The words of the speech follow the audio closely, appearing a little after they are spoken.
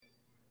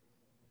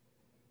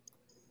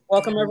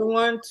Welcome,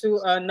 everyone,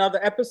 to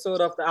another episode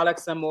of the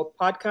Alex and Mo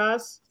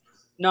podcast.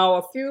 Now,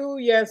 a few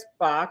years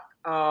back,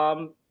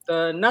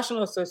 the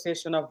National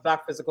Association of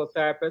Black Physical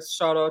Therapists,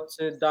 shout out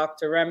to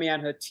Dr. Remy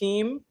and her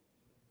team,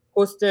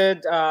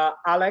 hosted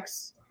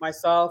Alex,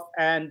 myself,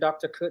 and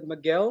Dr. Curt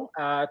McGill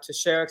to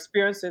share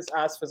experiences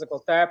as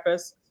physical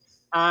therapists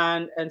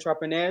and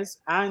entrepreneurs.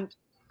 And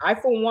I,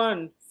 for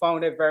one,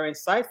 found it very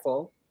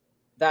insightful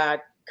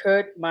that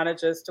Curt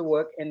manages to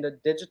work in the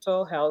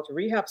digital health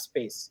rehab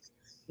space.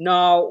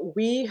 Now,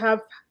 we have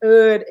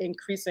heard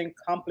increasing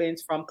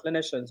complaints from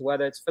clinicians,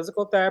 whether it's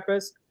physical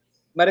therapists,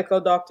 medical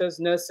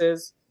doctors,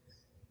 nurses,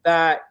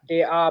 that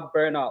they are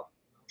burnout,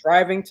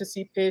 driving to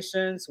see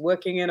patients,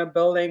 working in a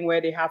building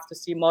where they have to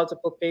see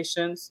multiple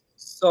patients.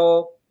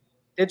 So,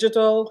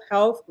 digital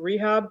health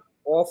rehab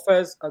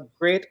offers a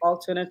great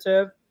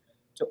alternative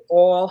to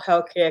all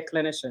healthcare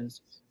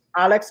clinicians.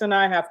 Alex and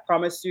I have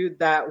promised you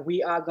that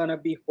we are going to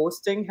be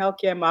hosting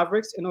Healthcare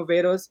Mavericks,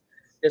 Innovators,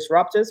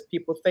 Disruptors,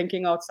 people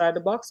thinking outside the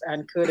box,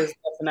 and Curt is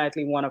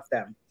definitely one of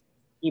them.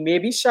 He may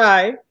be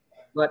shy,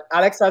 but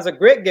Alex has a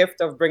great gift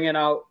of bringing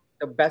out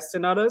the best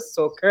in others.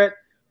 So, Curt,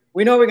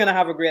 we know we're going to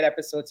have a great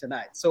episode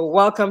tonight. So,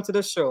 welcome to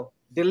the show.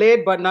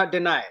 Delayed but not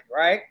denied,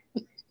 right?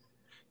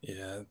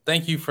 Yeah,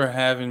 thank you for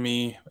having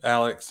me,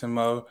 Alex and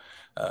Mo.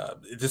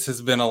 This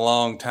has been a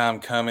long time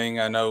coming.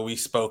 I know we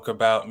spoke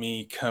about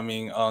me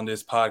coming on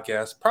this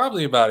podcast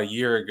probably about a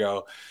year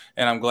ago,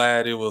 and I'm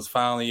glad it was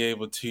finally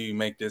able to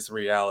make this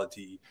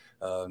reality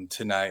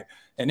tonight.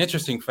 An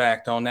interesting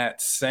fact on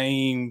that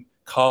same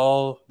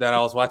call that I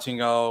was watching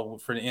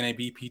for the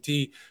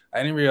NABPT, I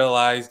didn't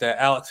realize that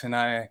Alex and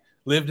I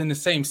lived in the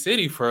same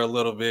city for a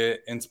little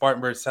bit in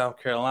Spartanburg, South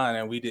Carolina,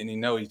 and we didn't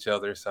even know each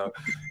other. So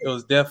it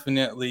was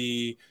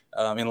definitely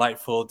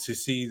enlightful to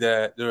see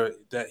that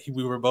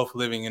we were both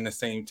living in the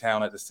same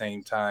town at the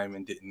same time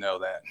and didn't know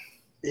that.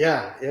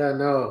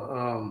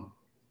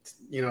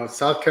 No.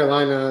 South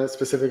Carolina,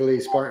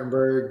 specifically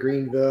Spartanburg,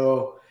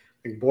 Greenville,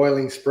 like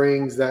Boiling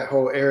Springs, that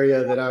whole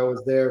area that I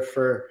was there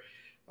for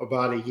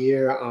about a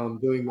year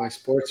doing my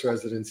sports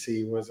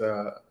residency was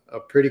a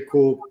pretty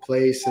cool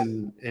place.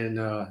 And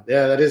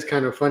that is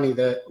kind of funny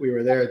that we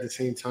were there at the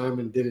same time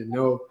and didn't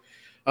know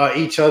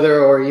each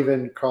other or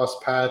even cross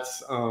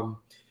paths.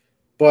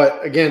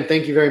 But again,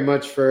 thank you very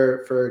much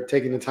for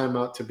taking the time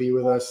out to be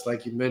with us.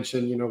 Like you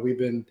mentioned, we've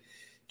been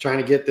trying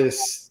to get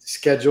this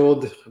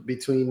scheduled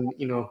between,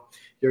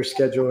 your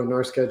schedule and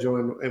our schedule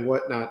and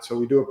whatnot. So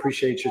we do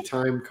appreciate your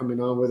time coming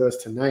on with us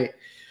tonight.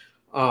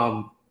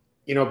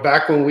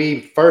 Back when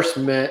we first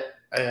met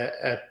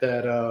at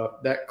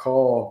that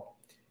call,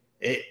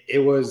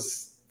 it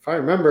was, if I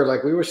remember,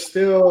 like we were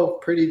still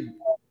pretty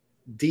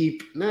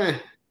deep. I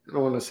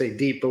don't want to say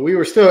deep, but we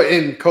were still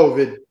in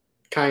COVID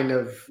kind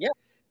of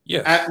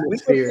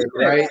atmosphere,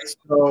 right?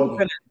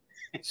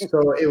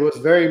 So it was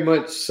very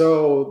much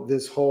so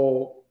this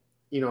whole,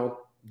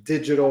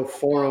 digital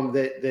forum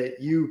that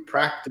you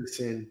practice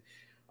in,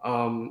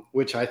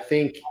 which I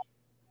think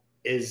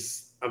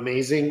is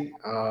amazing.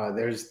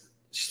 There's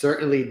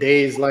certainly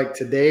days like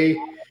today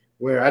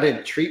where I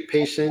didn't treat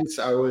patients.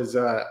 I was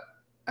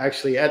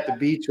actually at the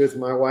beach with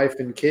my wife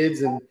and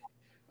kids, and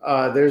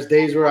there's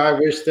days where I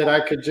wish that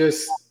I could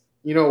just,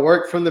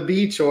 work from the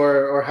beach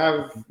or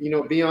have,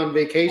 be on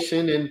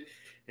vacation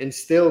and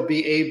still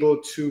be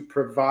able to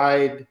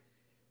provide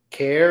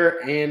care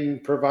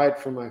and provide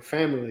for my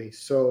family.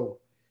 So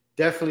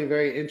definitely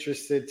very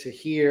interested to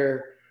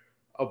hear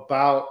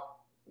about,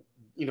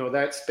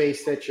 that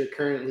space that you're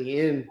currently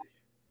in.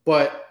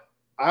 But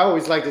I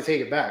always like to take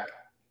it back.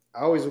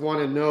 I always want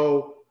to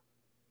know,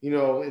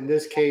 in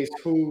this case,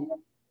 who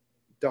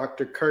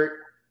Dr. Curt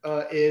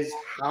is,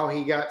 how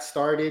he got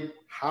started,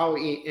 how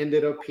he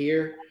ended up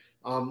here.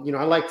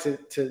 I like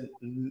to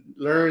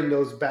learn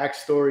those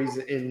backstories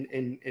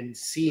and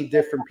see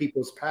different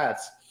people's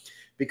paths,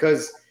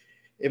 because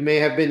it may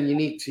have been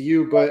unique to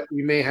you, but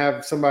you may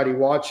have somebody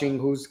watching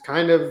who's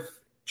kind of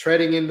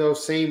treading in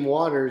those same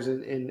waters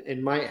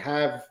and might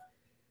have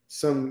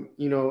some,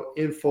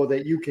 info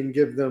that you can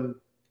give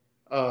them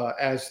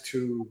as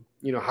to,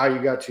 how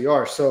you got to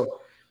yours.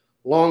 So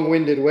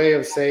long-winded way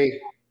of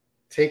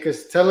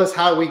tell us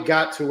how we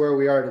got to where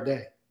we are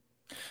today.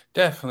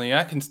 Definitely.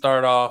 I can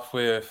start off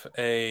with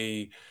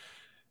a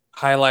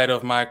highlight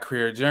of my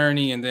career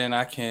journey, and then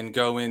I can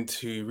go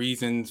into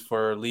reasons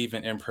for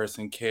leaving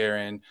in-person care,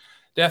 and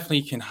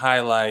definitely can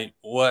highlight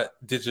what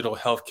digital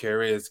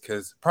healthcare is,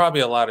 because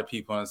probably a lot of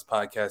people on this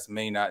podcast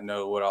may not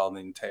know what all it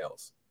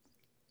entails.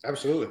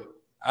 Absolutely.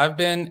 I've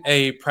been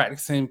a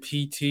practicing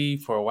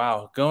PT for a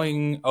while,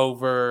 going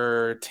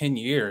over 10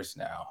 years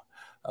now.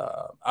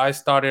 I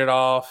started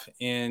off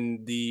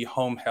in the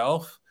home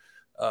health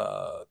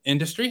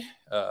industry.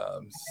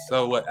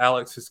 So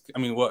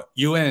what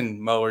you and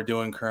Mo are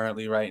doing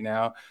currently right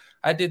now,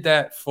 I did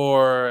that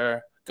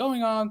for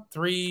going on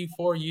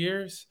 3-4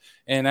 years.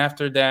 And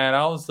after that,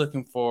 I was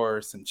looking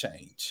for some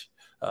change.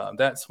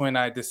 That's when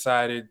I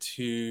decided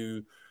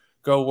to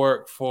go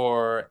work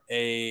for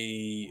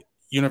a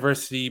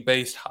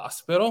university-based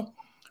hospital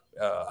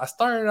I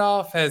started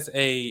off as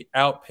a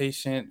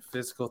outpatient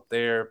physical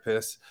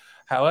therapist.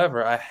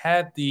 However, I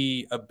had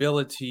the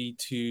ability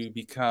to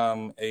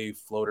become a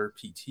floater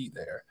PT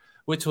there,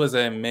 which was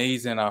an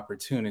amazing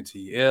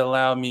opportunity. It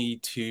allowed me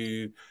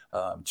to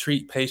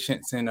treat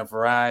patients in a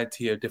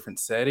variety of different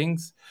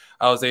settings.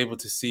 I was able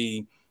to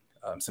see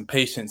some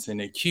patients in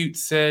the acute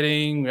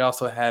setting. We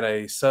also had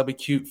a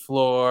subacute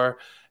floor,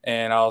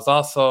 and I was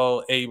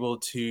also able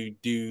to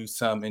do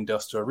some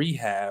industrial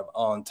rehab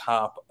on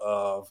top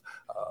of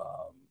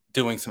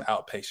doing some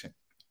outpatient.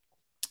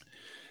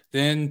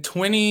 Then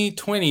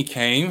 2020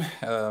 came,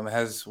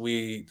 as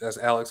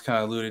Alex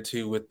kind of alluded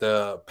to, with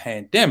the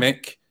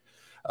pandemic.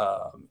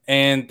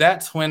 And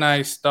that's when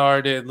I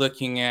started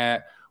looking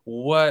at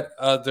what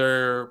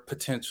other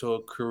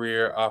potential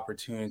career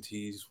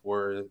opportunities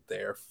were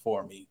there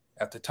for me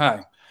at the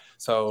time.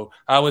 So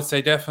I would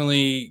say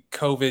definitely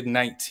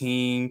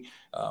COVID-19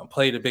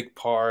 played a big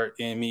part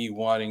in me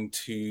wanting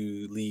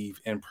to leave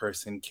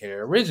in-person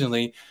care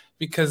originally,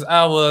 because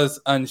I was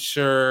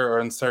unsure or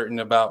uncertain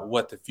about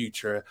what the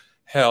future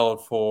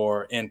held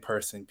for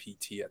in-person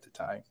PT at the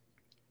time.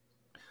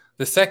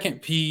 The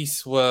second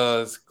piece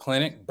was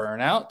clinic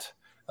burnout.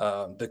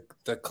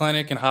 The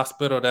clinic and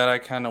hospital that I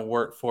kind of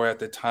worked for at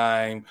the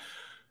time,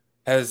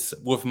 as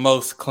with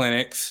most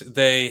clinics,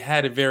 they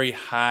had a very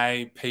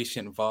high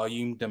patient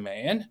volume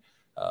demand.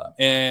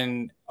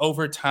 And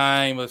over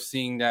time of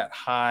seeing that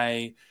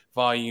high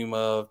volume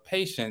of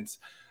patients,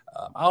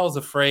 I was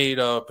afraid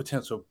of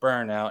potential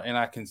burnout, and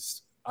I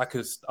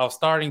was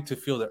starting to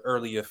feel the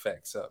early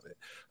effects of it,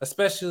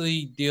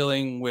 especially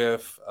dealing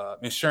with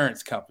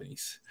insurance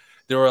companies.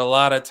 There were a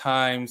lot of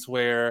times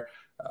where,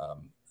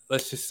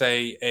 let's just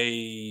say,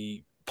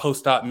 a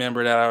post-op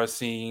member that I was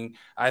seeing,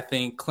 I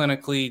think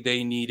clinically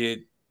they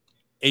needed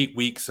 8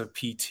 weeks of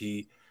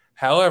PT.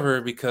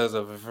 However, because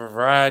of a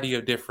variety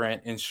of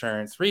different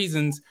insurance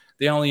reasons,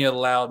 they only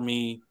allowed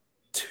me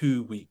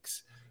 2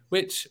 weeks,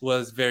 which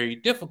was very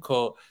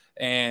difficult.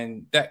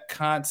 And that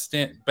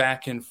constant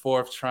back and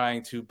forth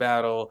trying to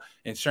battle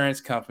insurance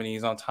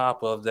companies on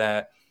top of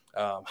that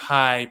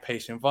high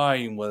patient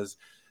volume was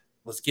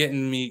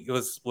getting me,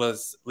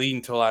 was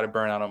leading to a lot of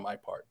burnout on my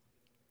part.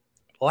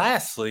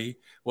 Lastly,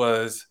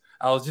 was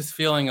I was just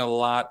feeling a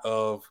lot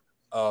of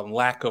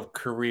lack of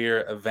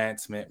career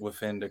advancement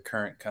within the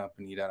current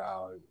company that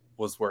I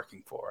was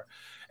working for.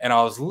 And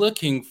I was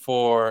looking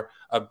for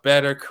a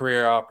better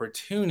career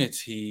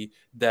opportunity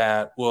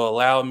that will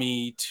allow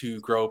me to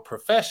grow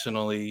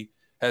professionally,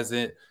 as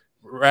it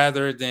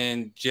rather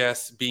than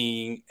just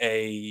being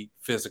a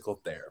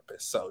physical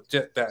therapist. So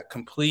just that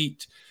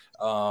complete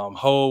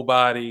whole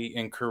body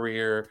and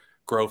career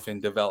growth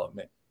and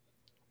development.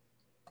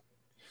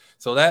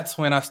 So that's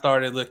when I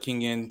started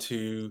looking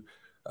into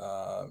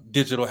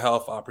digital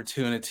health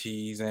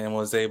opportunities and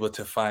was able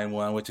to find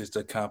one, which is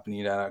the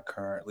company that I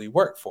currently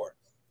work for.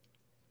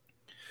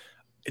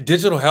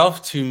 Digital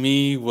health to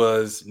me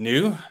was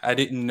new. I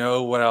didn't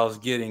know what I was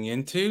getting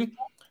into,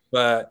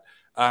 but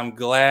I'm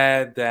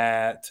glad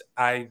that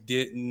I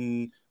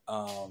didn't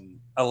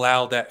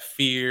allow that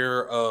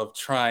fear of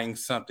trying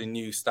something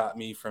new stop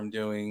me from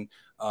doing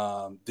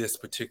this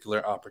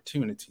particular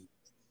opportunity.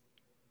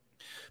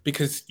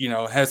 Because,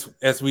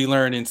 as we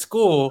learn in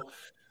school,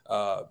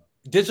 uh,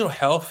 digital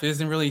health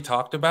isn't really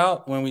talked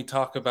about when we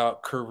talk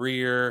about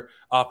career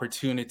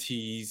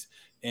opportunities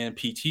in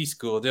PT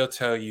school. They'll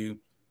tell you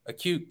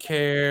acute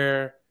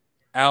care,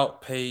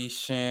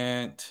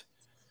 outpatient,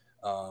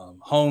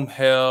 home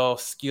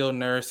health, skilled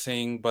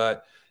nursing,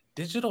 but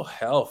digital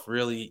health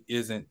really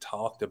isn't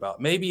talked about.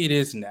 Maybe it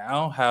is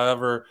now.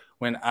 However,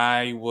 when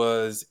I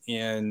was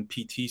in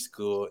PT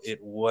school,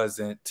 it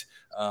wasn't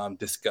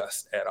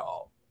discussed at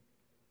all.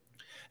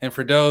 And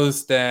for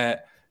those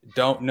that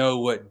don't know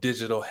what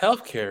digital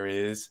healthcare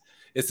is,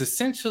 it's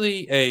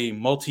essentially a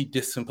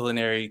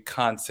multidisciplinary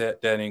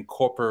concept that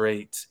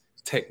incorporates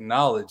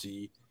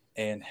technology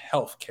and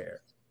healthcare.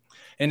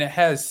 And it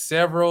has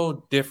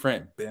several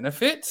different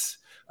benefits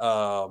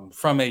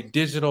from a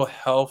digital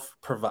health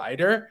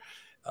provider.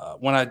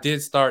 When I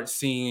did start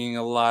seeing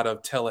a lot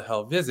of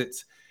telehealth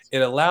visits, it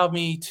allowed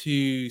me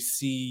to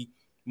see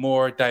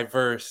more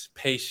diverse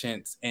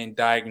patients and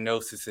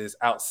diagnoses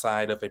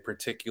outside of a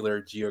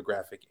particular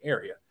geographic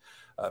area.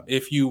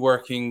 If you're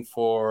working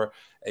for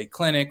a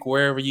clinic,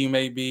 wherever you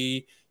may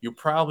be, you're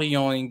probably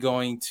only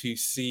going to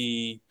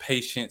see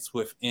patients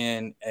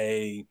within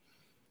a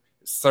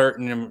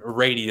certain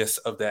radius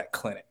of that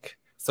clinic.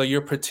 So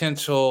your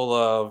potential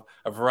of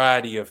a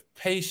variety of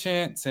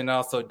patients and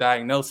also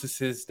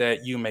diagnoses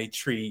that you may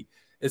treat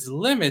is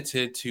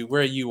limited to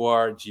where you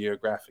are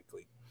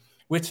geographically,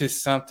 which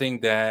is something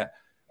that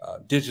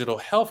digital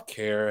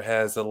healthcare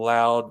has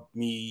allowed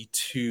me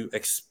to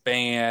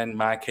expand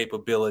my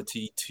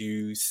capability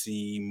to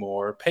see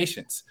more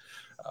patients.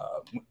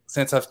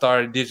 Since I've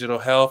started digital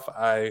health,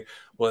 I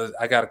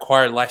got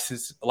acquired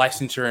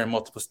licensure in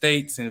multiple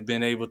states and have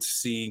been able to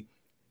see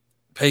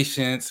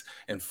patients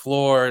in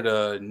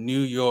Florida,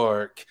 New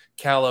York,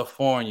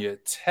 California,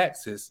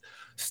 Texas,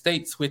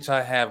 states which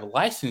I have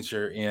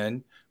licensure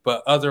in,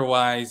 But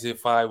otherwise,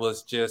 if I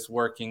was just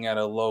working at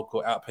a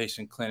local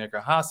outpatient clinic or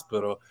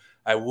hospital,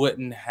 I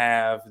wouldn't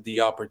have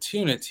the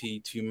opportunity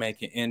to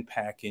make an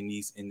impact in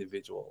these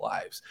individual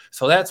lives.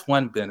 So that's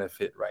one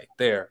benefit right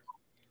there.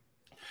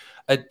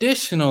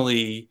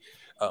 Additionally,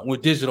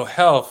 with digital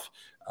health,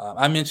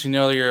 I mentioned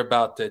earlier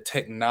about the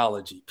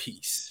technology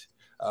piece.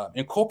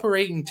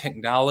 Incorporating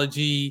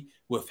technology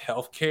with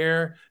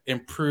healthcare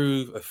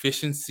improve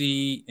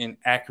efficiency and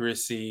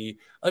accuracy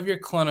of your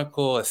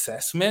clinical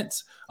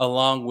assessments,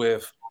 along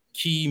with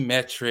key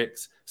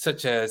metrics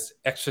such as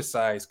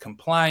exercise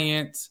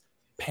compliance,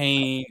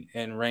 pain,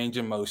 and range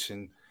of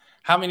motion.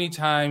 How many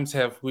times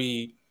have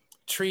we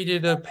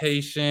treated a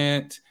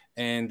patient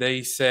and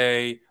they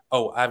say,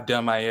 "Oh, I've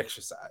done my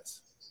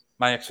exercises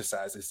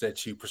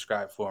that you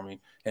prescribed for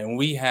me," and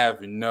we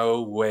have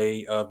no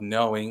way of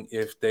knowing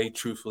if they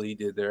truthfully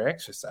did their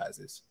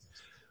exercises.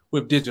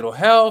 With digital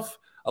health,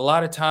 a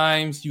lot of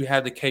times you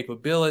have the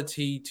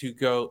capability to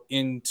go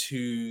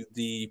into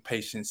the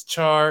patient's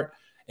chart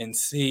and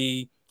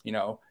see,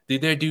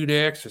 did they do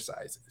their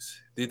exercises?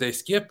 Did they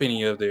skip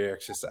any of their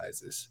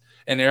exercises?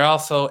 And they're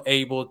also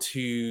able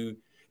to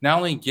not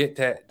only get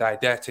that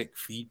didactic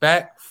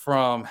feedback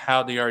from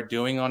how they are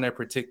doing on their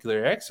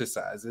particular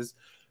exercises,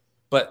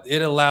 but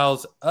it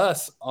allows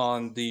us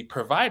on the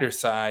provider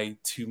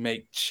side to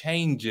make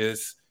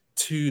changes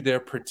to their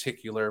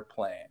particular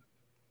plan.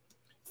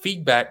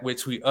 Feedback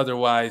which we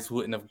otherwise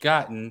wouldn't have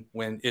gotten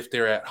if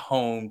they're at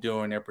home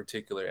doing their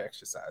particular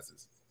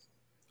exercises.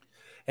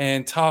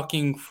 And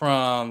talking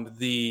from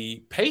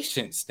the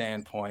patient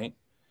standpoint,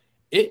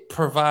 it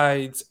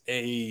provides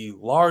a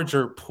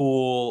larger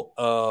pool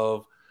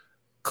of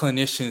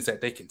clinicians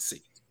that they can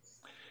see.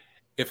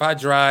 If I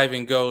drive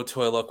and go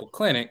to a local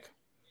clinic,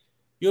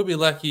 you'll be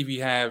lucky if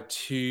you have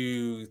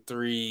 2,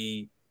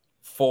 3,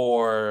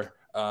 4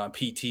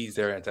 PTs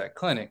there at that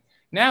clinic.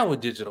 Now with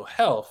digital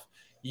health,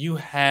 you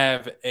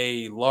have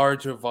a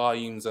larger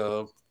volumes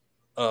of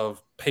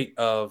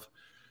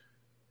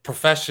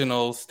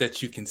professionals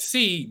that you can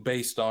see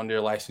based on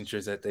their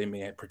licensures that they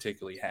may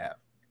particularly have.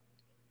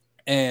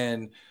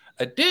 And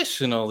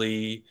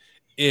additionally,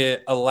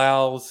 it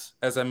allows,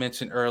 as I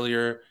mentioned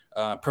earlier,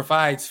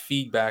 provides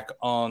feedback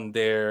on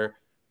their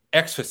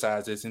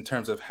exercises in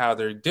terms of how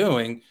they're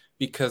doing,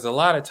 because a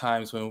lot of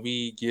times when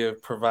we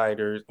give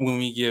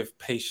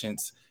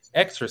patients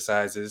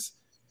exercises,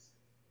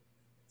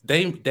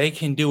 they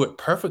can do it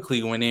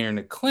perfectly when they're in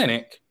the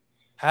clinic.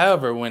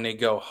 However, when they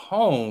go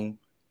home,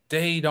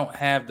 they don't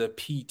have the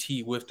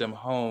PT with them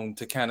home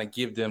to kind of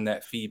give them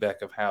that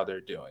feedback of how they're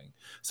doing.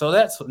 So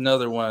that's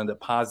another one of the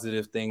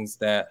positive things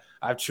that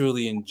I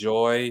truly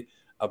enjoy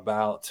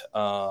about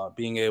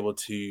being able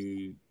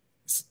to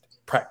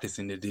practice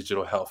in the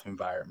digital health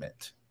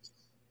environment.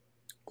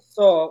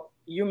 So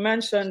you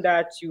mentioned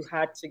that you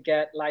had to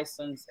get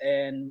licensed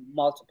in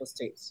multiple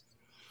states.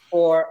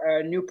 For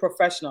a new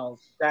professional,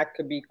 that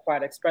could be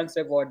quite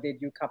expensive, or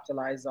did you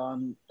capitalize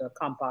on the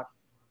compact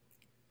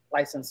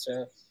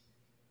licensure?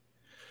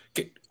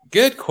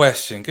 Good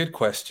question. Good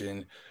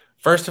question.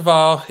 First of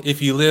all,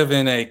 if you live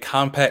in a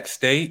compact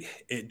state,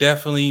 it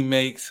definitely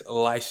makes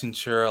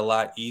licensure a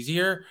lot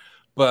easier.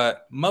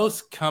 But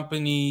most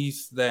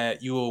companies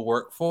that you will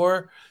work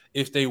for,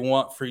 if they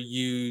want for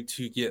you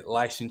to get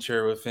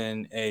licensure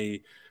within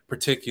a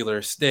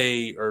particular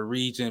state or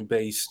region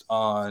based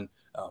on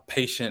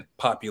patient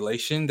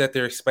population that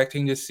they're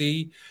expecting to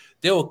see,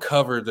 they'll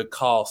cover the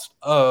cost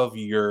of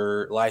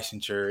your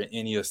licensure and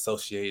any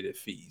associated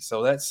fees.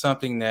 So that's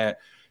something that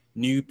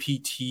new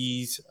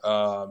PTs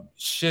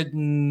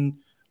shouldn't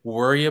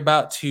worry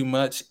about too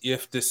much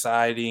if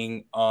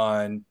deciding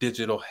on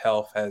digital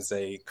health as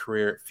a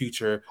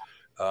future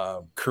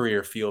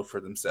career field for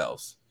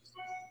themselves.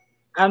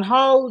 And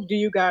how do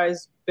you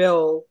guys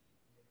bill?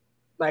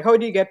 Like, how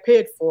do you get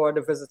paid for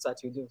the visits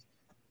that you do?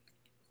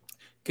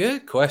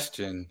 Good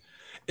question.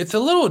 It's a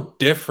little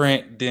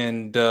different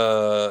than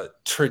the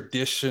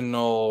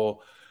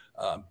traditional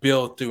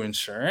bill through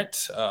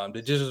insurance.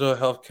 The digital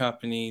health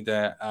company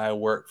that I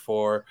work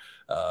for,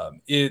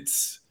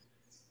 it's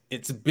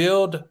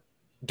billed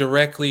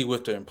directly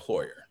with the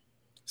employer.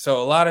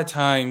 So a lot of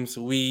times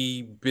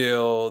we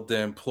bill the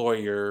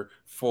employer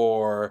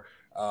for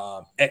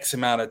X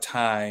amount of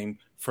time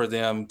for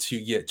them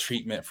to get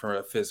treatment from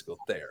a physical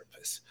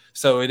therapist.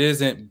 So it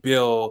isn't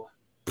bill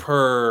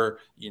per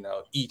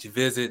each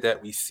visit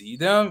that we see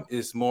them.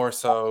 Is more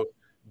so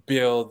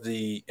bill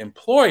the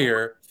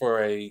employer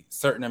for a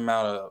certain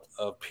amount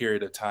of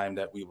period of time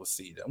that we will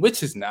see them,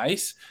 which is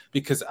nice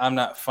because I'm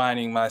not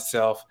finding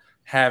myself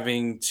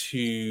having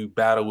to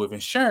battle with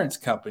insurance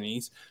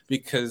companies,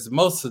 because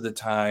most of the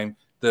time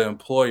the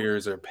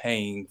employers are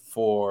paying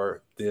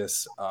for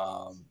this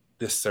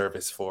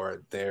service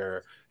for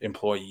their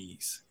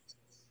employees.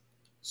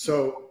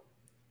 So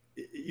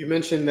you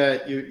mentioned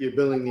that you're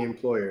billing the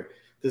employer.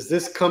 Does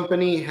this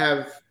company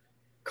have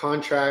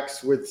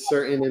contracts with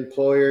certain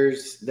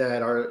employers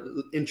that are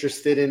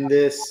interested in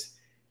this,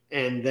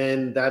 and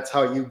then that's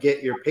how you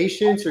get your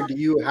patients, or do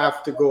you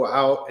have to go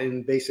out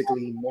and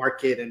basically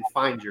market and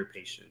find your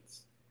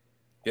patients?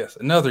 Yes,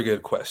 another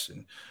good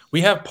question.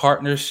 We have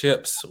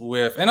partnerships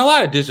with, and a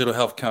lot of digital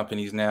health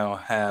companies now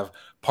have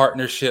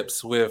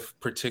partnerships with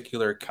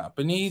particular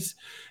companies,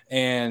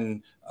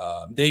 and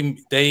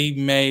they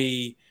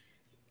may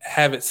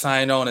have it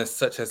signed on as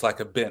such as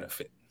like a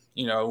benefit.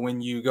 You know,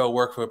 when you go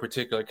work for a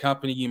particular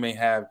company, you may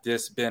have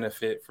this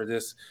benefit for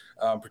this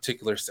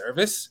particular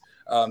service.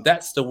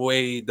 That's the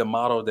way the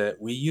model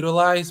that we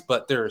utilize,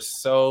 but there are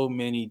so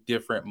many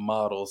different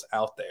models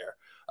out there.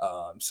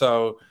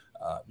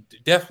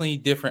 Definitely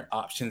different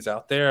options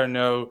out there. I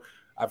know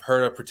I've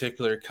heard of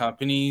particular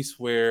companies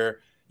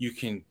where you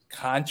can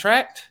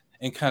contract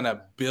and kind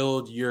of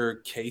build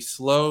your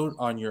caseload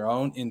on your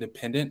own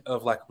independent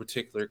of like a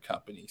particular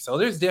company. So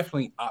there's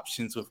definitely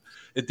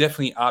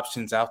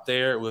options out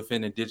there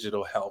within the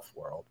digital health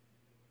world.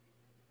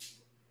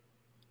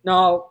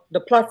 Now, the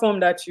platform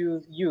that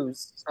you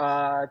use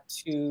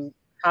to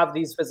have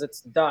these visits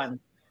done,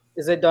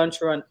 is it done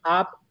through an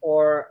app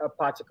or a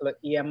particular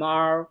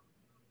EMR?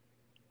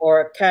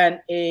 Or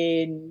can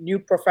a new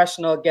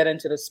professional get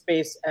into the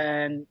space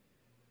and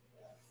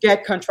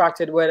get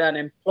contracted with an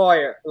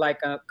employer, like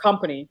a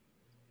company,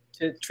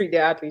 to treat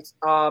their athletes,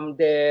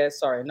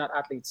 not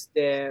athletes,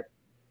 their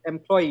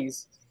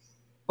employees,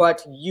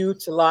 but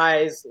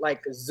utilize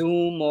like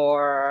Zoom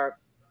or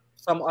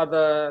some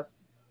other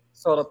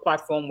sort of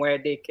platform where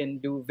they can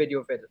do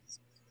video visits?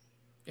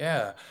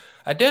 Yeah,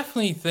 I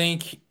definitely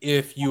think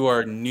if you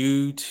are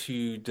new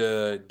to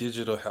the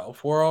digital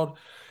health world,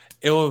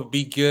 it would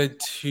be good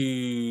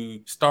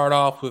to start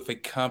off with a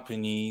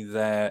company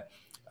that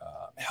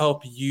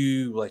help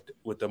you like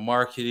with the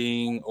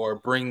marketing or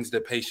brings the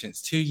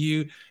patients to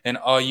you, and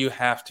all you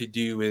have to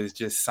do is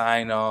just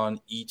sign on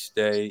each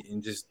day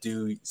and just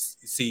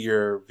see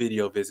your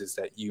video visits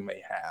that you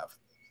may have.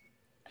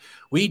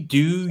 We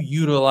do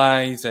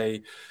utilize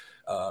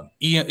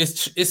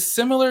it's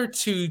similar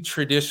to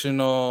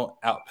traditional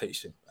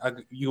outpatient.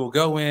 You will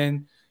go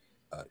in.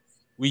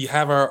 We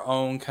have our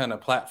own kind of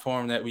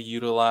platform that we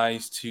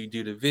utilize to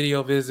do the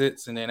video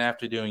visits. And then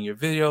after doing your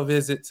video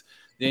visits,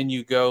 then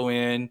you go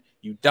in,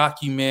 you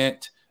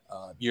document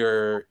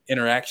your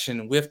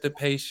interaction with the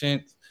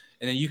patient,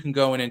 and then you can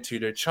go into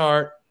their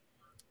chart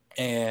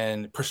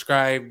and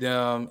prescribe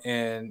them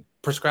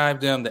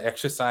the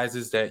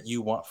exercises that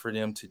you want for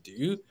them to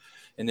do.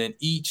 And then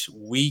each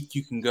week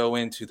you can go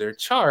into their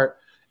chart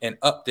and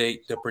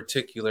update the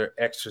particular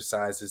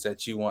exercises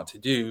that you want to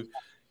do.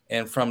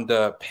 And from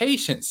the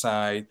patient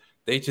side,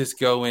 they just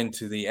go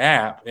into the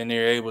app and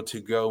they're able to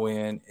go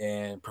in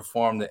and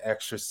perform the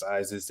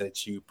exercises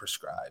that you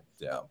prescribed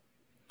them.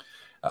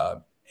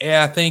 And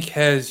I think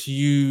as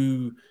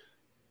you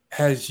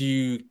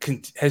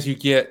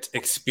get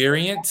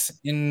experience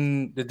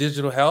in the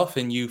digital health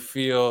and you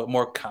feel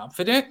more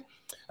confident,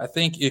 I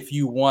think if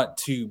you want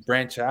to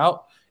branch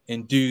out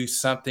and do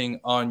something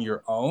on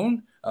your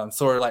own,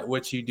 sort of like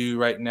what you do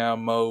right now,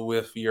 Mo,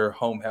 with your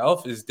home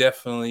health, is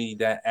definitely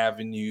that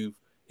avenue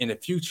in the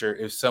future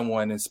if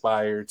someone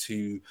inspired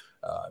to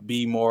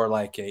be more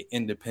like a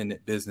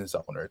independent business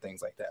owner,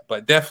 things like that.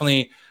 But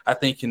definitely, I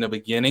think in the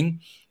beginning,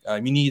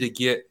 you need to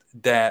get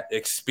that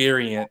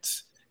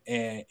experience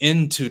and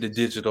into the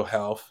digital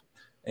health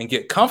and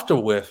get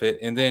comfortable with it.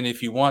 And then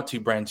if you want to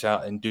branch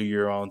out and do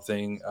your own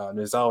thing,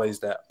 there's always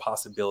that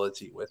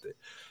possibility with it.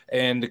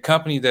 And the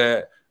company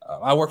that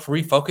I work for,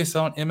 we focus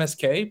on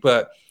MSK,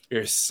 but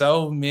there's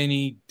so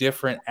many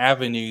different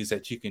avenues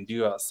that you can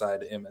do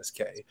outside the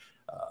MSK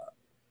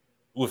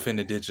within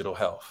the digital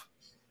health.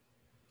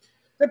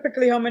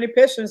 Typically, how many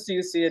patients do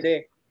you see a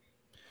day?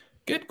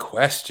 Good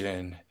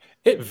question.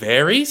 It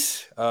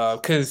varies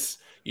because,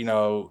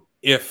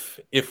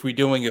 if we're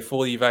doing a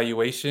full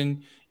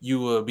evaluation, you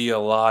will be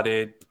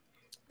allotted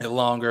a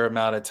longer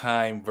amount of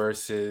time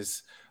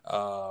versus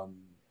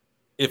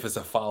if it's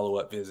a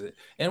follow-up visit.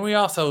 And we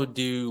also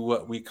do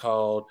what we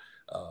call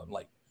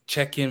like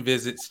check-in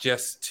visits,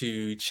 just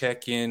to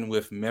check in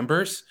with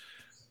members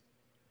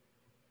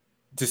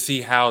to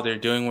see how they're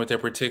doing with their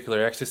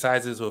particular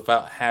exercises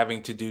without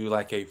having to do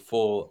like a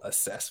full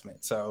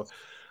assessment. So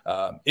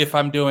if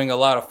I'm doing a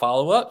lot of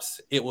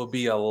follow-ups, it will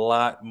be a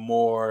lot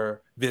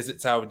more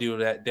visits I would do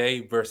that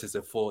day versus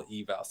a full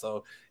eval.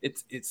 So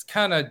it's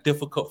kind of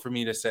difficult for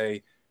me to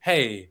say,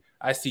 hey,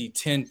 I see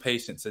 10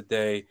 patients a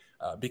day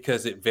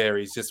because it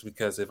varies. Just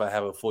because if I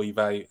have a full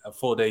day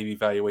of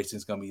evaluation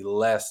is going to be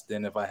less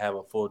than if I have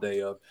a full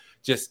day of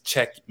just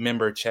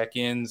member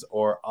check-ins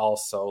or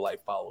also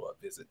like follow-up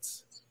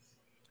visits.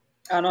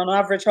 And on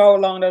average, how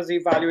long does the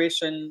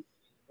evaluation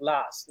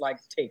last? Like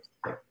take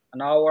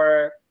an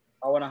hour,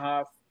 hour and a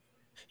half?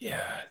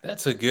 Yeah,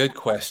 that's a good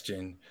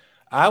question.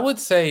 I would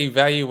say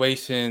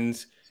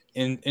evaluations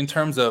in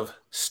terms of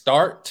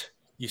start,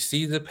 you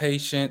see the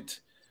patient,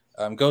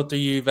 go through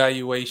your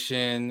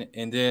evaluation,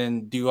 and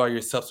then do all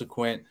your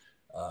subsequent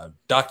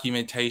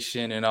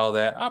documentation and all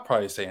that. I'll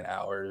probably say an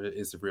hour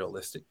is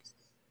realistic.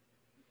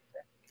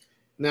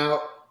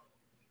 Now,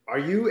 are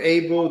you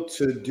able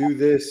to do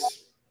this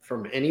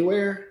from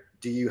anywhere?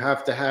 Do you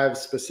have to have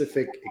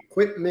specific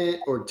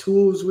equipment or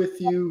tools with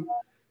you?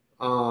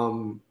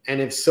 And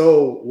if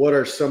so, what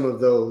are some of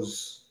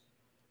those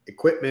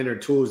equipment or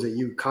tools that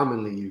you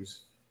commonly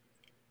use?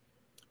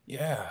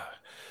 Yeah,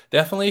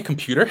 definitely a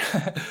computer.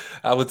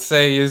 I would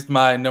say is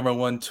my number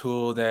one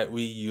tool that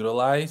we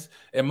utilize.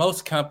 And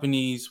most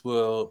companies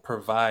will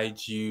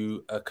provide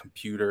you a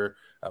computer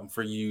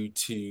for you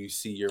to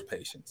see your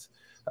patients.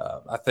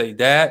 I think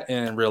that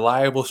and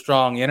reliable,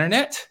 strong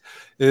internet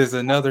is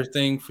another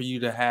thing for you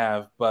to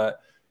have. But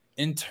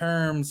in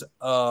terms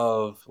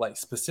of like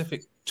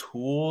specific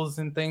tools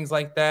and things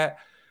like that,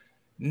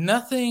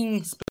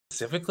 nothing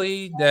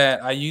specifically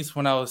that I used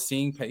when I was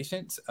seeing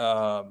patients.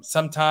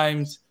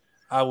 Sometimes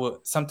I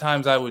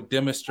would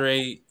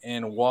demonstrate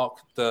and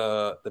walk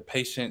the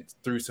patient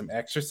through some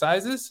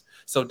exercises.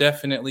 So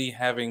definitely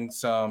having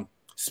some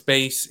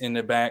space in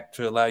the back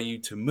to allow you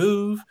to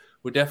move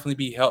would definitely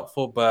be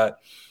helpful. But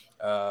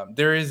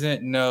there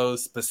isn't no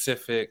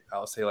specific,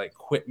 I'll say, like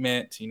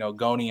equipment,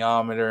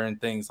 goniometer and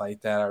things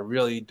like that. I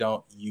really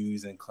don't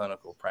use in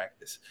clinical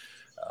practice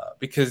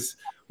because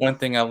one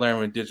thing I learned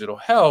with digital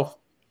health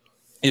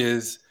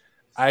is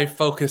I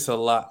focus a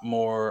lot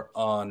more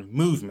on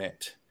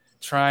movement,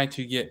 trying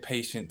to get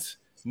patients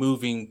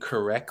moving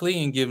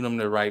correctly and giving them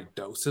the right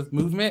dose of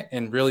movement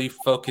and really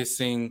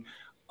focusing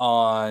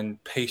on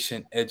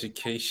patient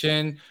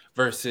education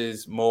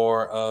versus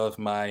more of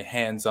my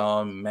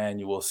hands-on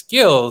manual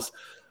skills,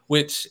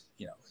 which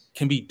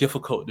can be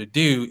difficult to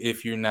do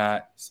if you're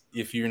not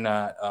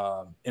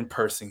in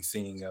person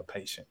seeing a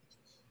patient.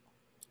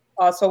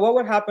 So what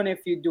would happen if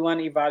you do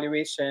an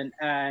evaluation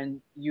and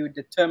you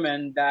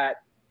determine that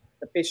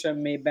the patient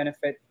may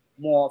benefit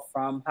more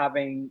from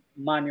having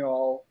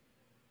manual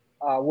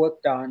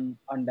work done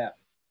on them?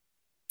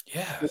 Would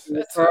Yes, you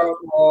that's refer,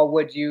 or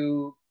would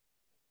you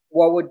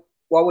what would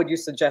what would you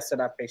suggest to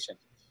that patient?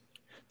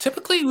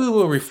 typically we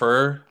will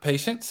refer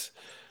patients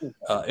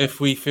if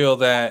we feel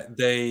that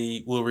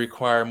they will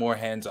require more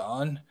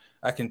hands-on.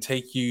 I can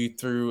take you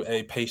through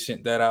a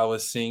patient that I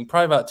was seeing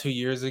probably about 2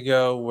 years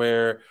ago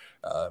where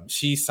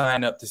she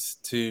signed up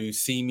to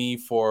see me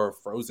for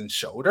frozen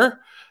shoulder,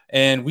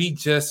 and we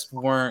just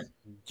weren't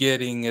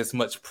getting as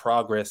much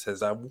progress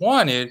as I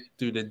wanted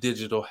through the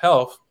digital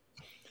health.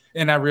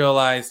 And I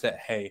realized that,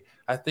 hey,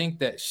 I think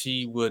that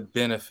she would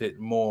benefit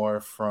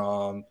more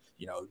from,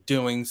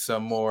 doing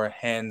some more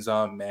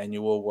hands-on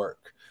manual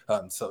work.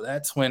 So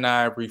that's when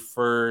I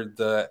referred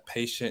the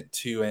patient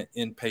to an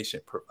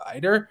inpatient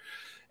provider.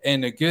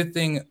 And the good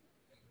thing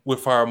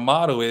with our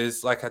model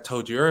is, like I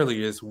told you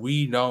earlier, is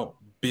we don't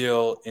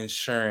bill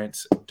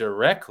insurance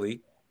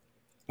directly,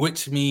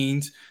 which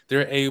means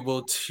they're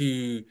able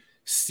to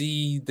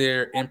see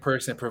their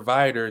in-person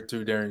provider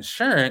through their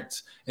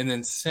insurance. And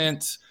then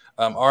since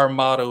our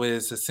model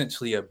is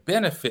essentially a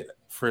benefit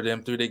for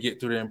them through they get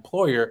through their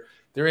employer,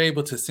 they're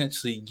able to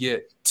essentially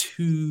get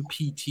two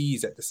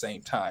PTs at the same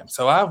time.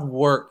 So I've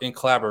worked in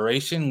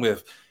collaboration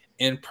with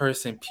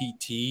in-person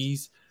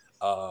PTs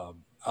a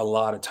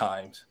lot of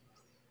times.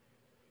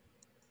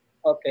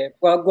 Okay.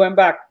 Well, going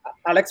back,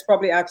 Alex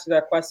probably asked you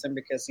that question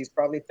because he's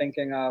probably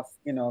thinking of,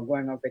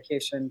 going on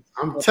vacation.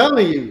 I'm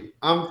telling you,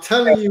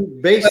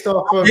 based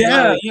off of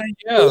Yeah, my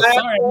yeah.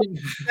 Sorry,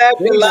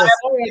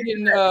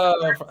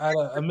 Reliable.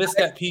 I missed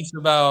that piece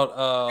about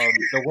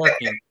the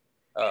working.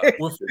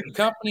 With the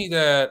company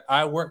that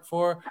I work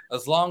for,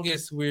 as long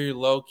as we're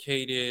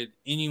located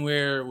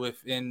anywhere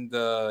within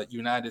the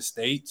United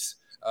States,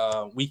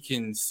 we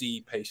can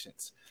see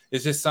patients.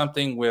 It's just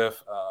something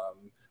with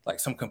like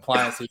some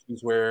compliance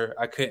issues where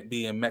I couldn't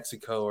be in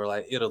Mexico or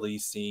like Italy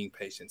seeing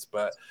patients.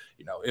 But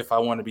if I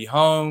want to be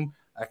home,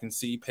 I can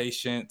see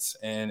patients,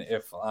 and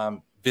if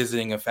I'm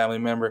visiting a family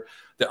member,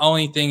 the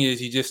only thing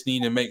is you just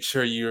need to make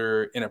sure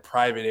you're in a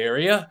private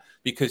area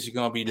because you're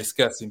going to be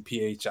discussing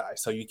PHI.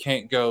 So you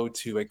can't go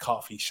to a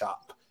coffee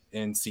shop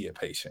and see a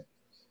patient.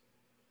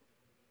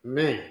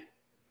 man.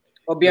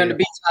 Or be on the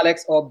beach,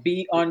 Alex, or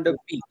be on the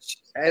beach.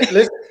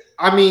 Listen,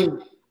 I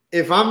mean,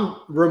 if I'm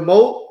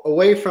remote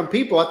away from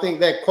people, I think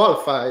that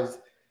qualifies.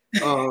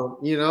 So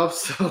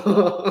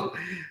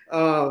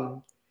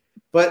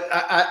but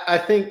I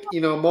think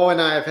Mo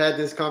and I have had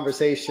this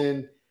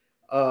conversation.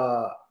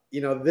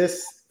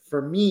 This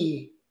for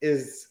me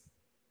is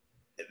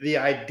the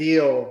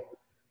ideal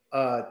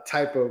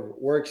type of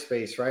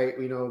workspace, right?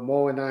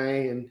 Mo and I,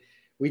 and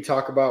we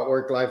talk about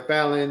work-life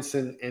balance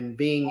and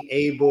being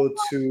able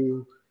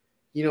to,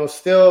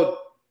 still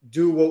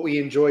do what we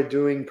enjoy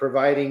doing,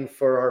 providing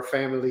for our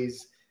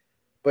families,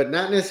 but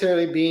not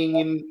necessarily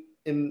being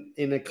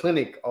in a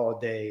clinic all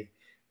day,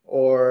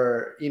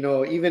 or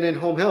even in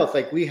home health.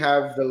 Like, we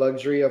have the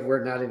luxury of,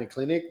 we're not in a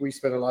clinic, we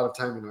spend a lot of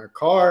time in our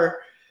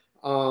car,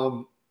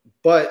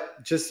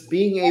 but just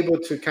being able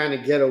to kind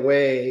of get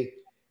away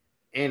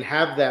and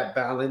have that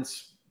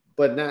balance,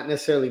 but not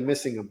necessarily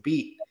missing a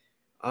beat.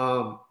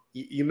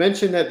 You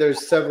mentioned that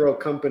there's several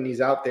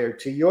companies out there.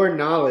 To your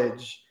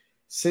knowledge,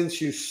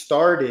 since you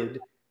started,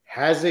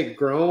 has it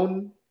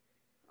grown?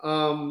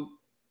 Are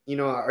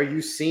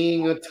you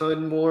seeing a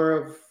ton more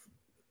of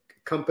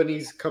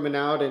companies coming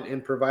out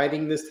and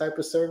providing this type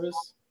of service?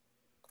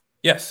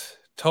 Yes,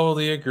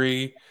 totally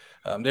agree.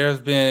 There's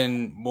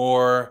been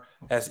more,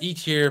 as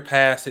each year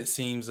passed, it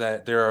seems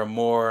that there are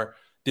more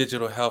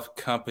digital health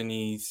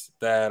companies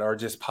that are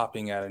just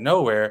popping out of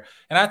nowhere.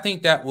 And I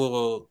think that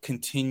will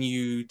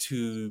continue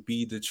to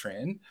be the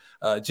trend,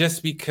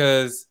 just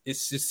because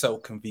it's just so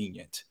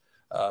convenient.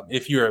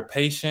 If you're a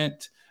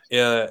patient,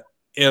 it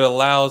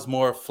allows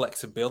more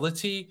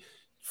flexibility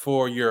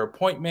for your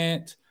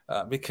appointment,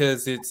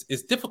 because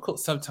it's difficult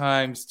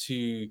sometimes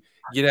to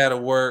get out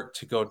of work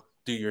to go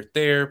do your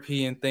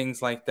therapy and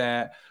things like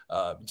that.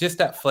 Just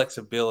that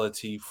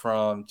flexibility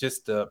from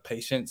just the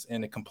patients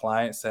and the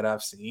compliance that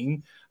I've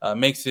seen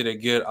makes it a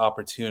good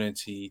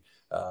opportunity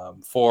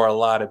for a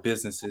lot of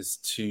businesses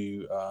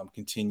to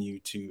continue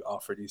to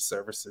offer these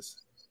services.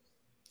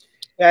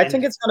 Yeah, I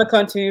think it's going to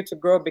continue to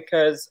grow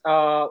because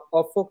our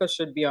focus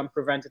should be on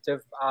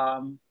preventative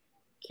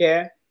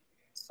care.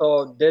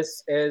 So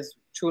this is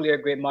truly a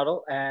great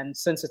model. And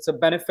since it's a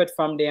benefit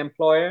from the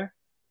employer,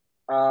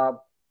 uh,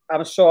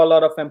 I'm sure a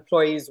lot of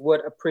employees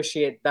would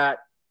appreciate that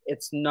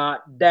it's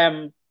not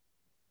them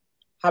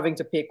having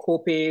to pay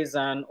copays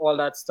and all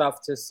that stuff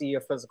to see a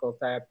physical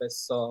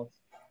therapist. So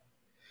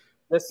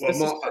this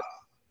is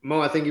Mo,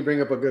 I think you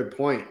bring up a good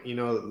point. You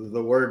know,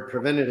 the word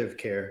preventative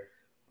care.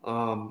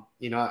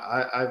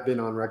 I've been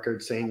on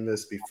record saying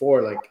this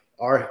before. Like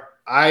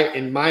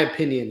in my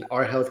opinion,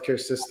 our healthcare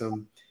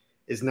system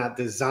is not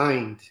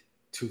designed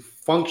to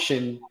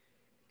function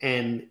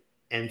and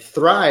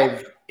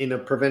thrive in a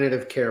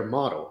preventative care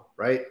model,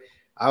 right?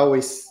 I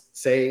always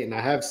say, and I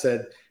have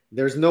said,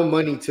 there's no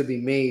money to be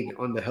made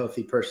on the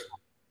healthy person.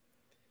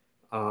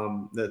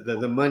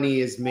 The money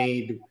is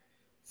made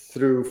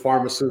through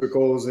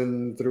pharmaceuticals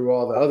and through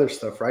all the other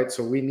stuff, right?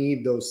 So we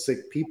need those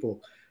sick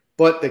people.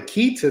 But the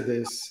key to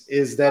this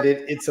is that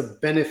it's a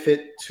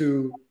benefit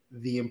to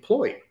the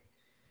employee,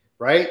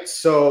 right?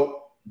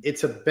 So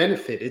it's a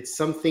benefit. It's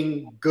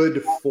something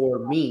good for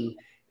me.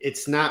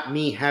 It's not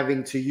me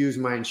having to use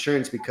my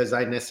insurance because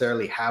I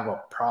necessarily have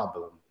a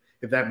problem,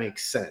 if that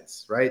makes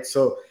sense, right?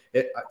 So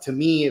to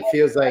me, it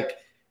feels like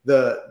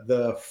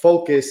the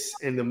focus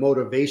and the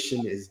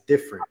motivation is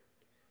different,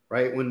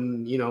 right?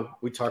 When,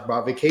 we talk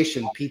about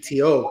vacation,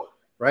 PTO,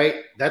 right?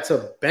 That's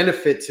a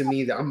benefit to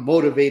me that I'm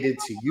motivated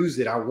to use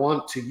it. I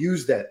want to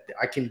use that.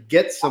 I can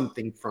get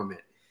something from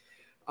it.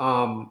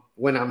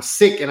 When I'm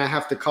sick and I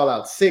have to call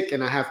out sick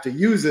and I have to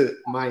use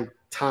my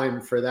time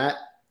for that,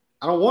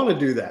 I don't want to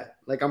do that.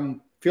 Like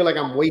feel like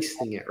I'm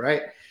wasting it,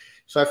 right?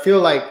 So I feel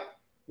like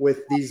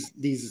with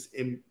these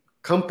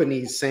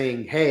companies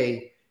saying,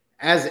 hey,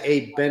 as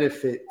a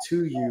benefit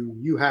to you,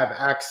 you have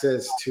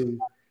access to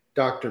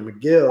Dr.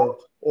 McGill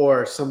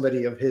or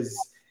somebody of his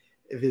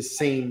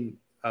same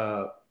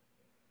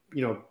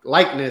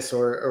likeness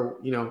or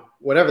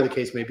whatever the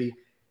case may be.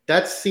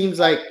 That seems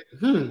like,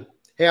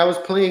 hey, I was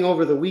playing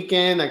over the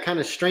weekend, I kind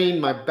of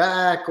strained my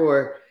back,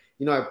 or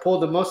I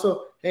pulled a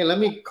muscle. Hey, let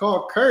me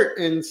call Curt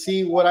and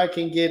see what I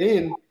can get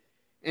in,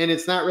 and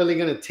it's not really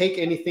going to take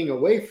anything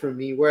away from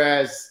me.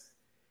 Whereas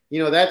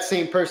that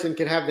same person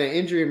can have that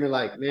injury and be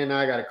like, man,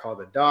 I got to call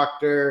the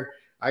doctor,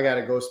 I got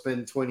to go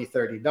spend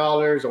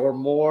 $20-$30 or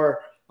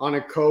more on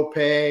a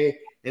copay.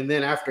 And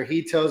then after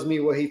he tells me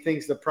what he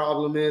thinks the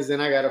problem is,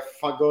 then I got to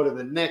go to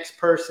the next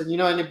person,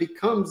 and it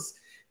becomes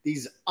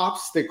these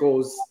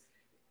obstacles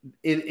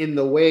in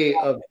the way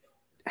of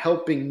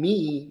helping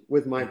me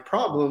with my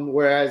problem.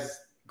 Whereas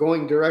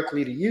going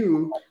directly to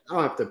you, I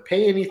don't have to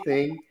pay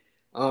anything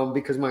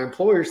because my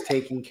employer's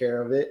taking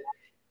care of it.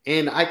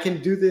 And I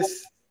can do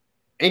this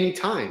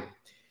anytime.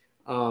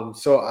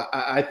 So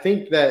I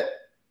think that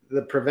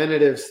the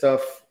preventative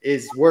stuff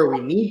is where we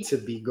need to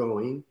be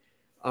going.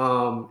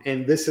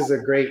 And this is a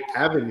great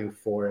avenue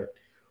for it.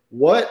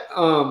 What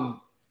are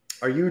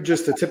you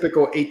just a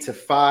typical 8 to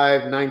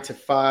 5, 9 to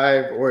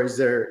 5, or is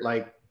there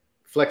like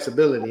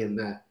flexibility in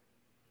that?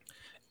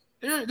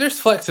 There's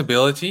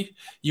flexibility.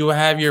 You will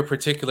have your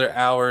particular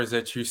hours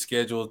that you're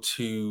scheduled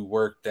to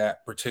work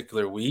that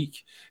particular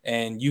week,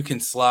 and you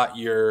can slot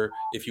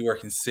if you're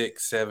working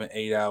 6, 7,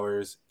 8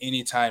 hours,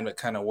 anytime that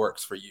kind of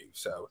works for you.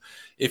 So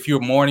if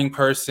you're a morning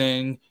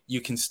person,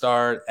 you can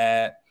start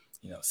at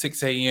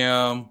 6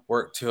 a.m.,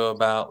 work till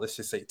about, let's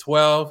just say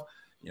 12.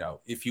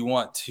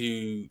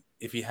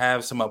 If you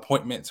have some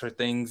appointments or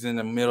things in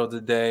the middle of the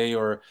day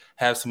or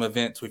have some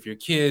events with your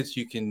kids,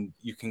 you can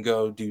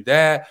go do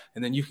that.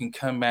 And then you can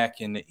come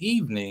back in the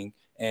evening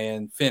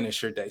and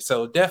finish your day.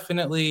 So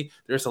definitely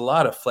there's a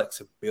lot of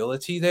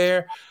flexibility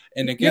there.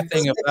 And the good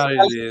thing about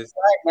it is,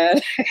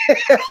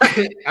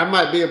 I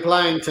might be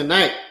applying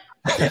tonight.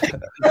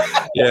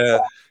 Yeah.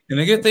 And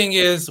the good thing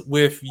is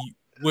with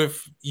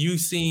you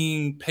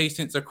seeing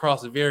patients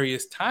across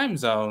various time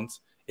zones,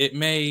 it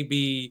may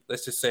be,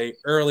 let's just say,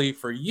 early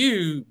for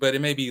you, but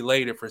it may be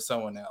later for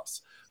someone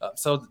else.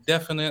 So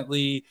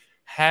definitely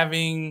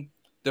having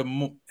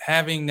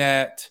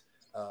that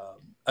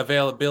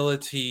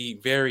availability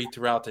vary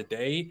throughout the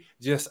day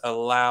just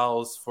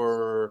allows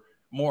for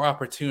more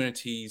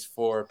opportunities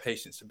for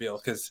patients to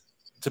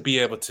be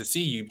able to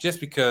see you. Just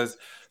because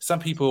some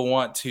people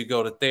want to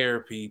go to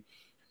therapy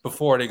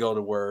before they go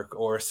to work,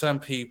 or some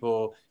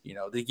people,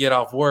 they get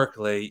off work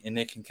late and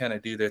they can kind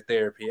of do their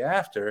therapy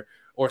after,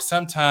 or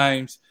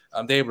sometimes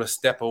they're able to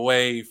step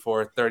away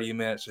for 30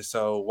 minutes or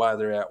so while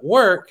they're at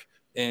work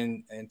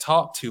and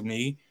talk to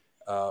me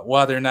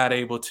while they're not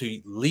able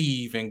to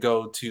leave and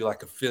go to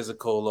like a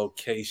physical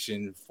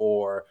location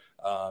for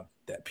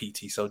that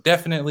PT. So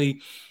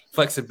definitely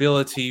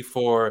flexibility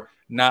for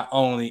not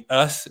only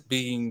us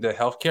being the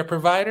healthcare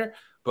provider,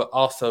 but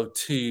also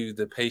to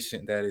the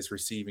patient that is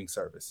receiving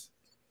service.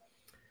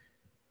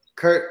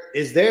 Curt,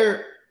 is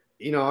there,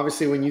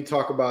 obviously when you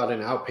talk about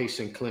an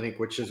outpatient clinic,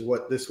 which is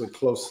what this would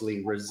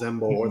closely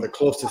resemble, or the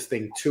closest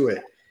thing to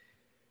it,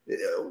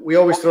 we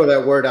always throw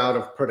that word out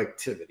of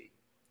productivity.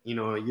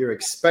 You're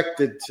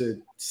expected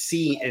to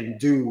see and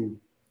do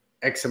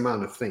X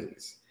amount of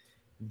things.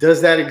 Does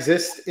that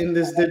exist in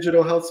this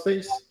digital health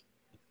space?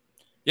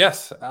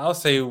 Yes, I'll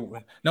say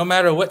no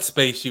matter what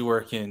space you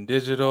work in,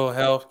 digital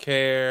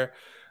healthcare,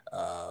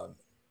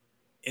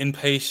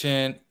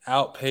 inpatient,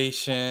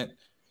 outpatient,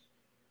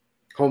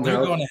 Home you're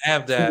health. going to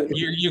have that.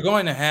 You're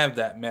going to have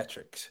that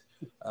metrics.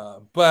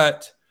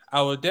 But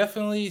I would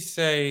definitely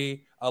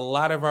say a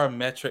lot of our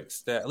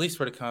metrics that, at least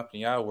for the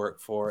company I work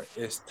for,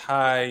 is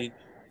tied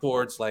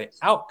towards like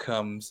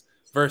outcomes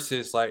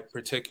versus like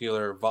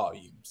particular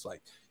volumes,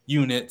 like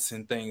units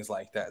and things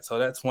like that. So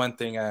that's one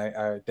thing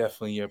I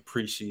definitely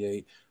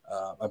appreciate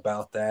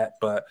about that.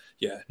 But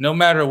yeah, no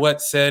matter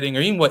what setting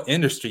or even what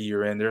industry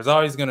you're in, there's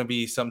always going to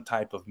be some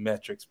type of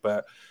metrics.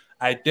 But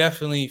I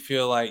definitely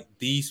feel like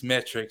these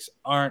metrics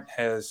aren't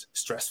as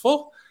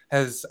stressful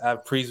as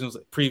I've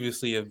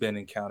previously have been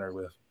encountered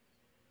with.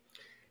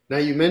 Now,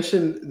 you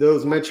mentioned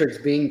those metrics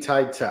being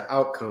tied to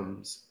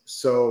outcomes.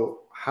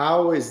 So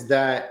how is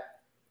that,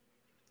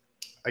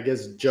 I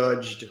guess,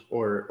 judged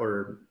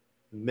or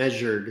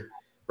measured,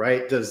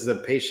 right? Does the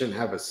patient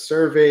have a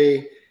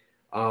survey?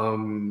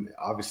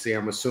 Obviously,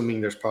 I'm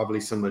assuming there's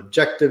probably some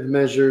objective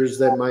measures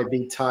that might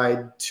be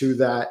tied to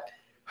that.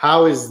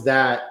 How is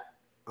that,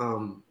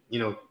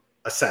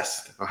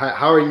 assessed?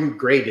 How are you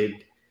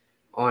graded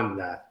on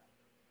that?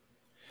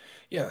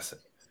 Yes.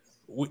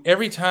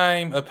 Every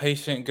time a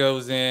patient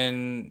goes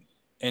in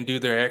and do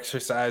their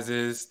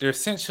exercises, they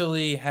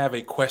essentially have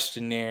a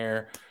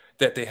questionnaire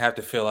that they have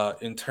to fill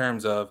out in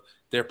terms of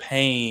their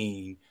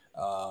pain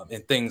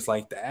and things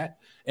like that.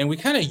 And we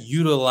kind of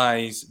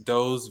utilize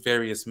those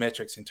various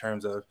metrics in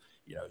terms of,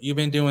 you've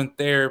been doing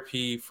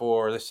therapy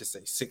for, let's just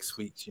say 6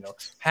 weeks,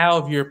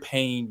 how have your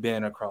pain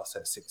been across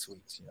that 6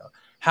 weeks?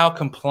 How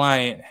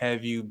compliant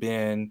have you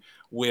been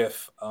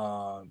with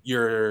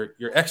your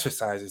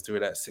exercises through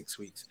that 6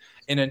 weeks?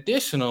 And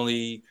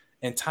additionally,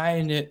 and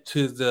tying it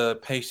to the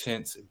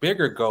patient's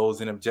bigger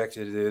goals and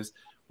objectives,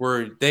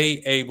 were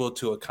they able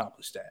to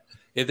accomplish that?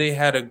 If they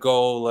had a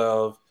goal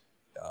of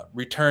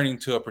returning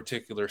to a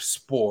particular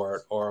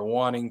sport or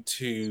wanting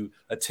to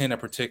attend a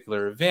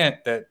particular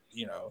event that,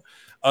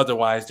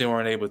 otherwise they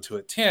weren't able to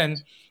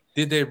attend,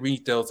 did they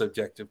reach those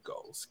objective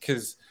goals?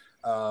 Because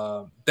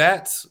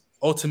that's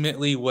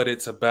ultimately what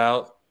it's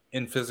about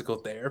in physical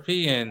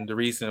therapy. And the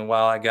reason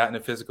why I got into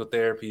physical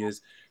therapy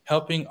is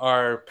helping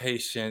our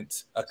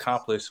patients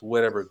accomplish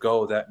whatever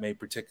goal that may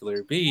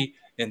particularly be.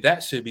 And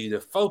that should be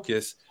the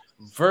focus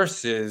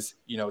versus,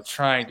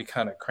 trying to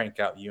kind of crank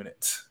out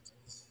units.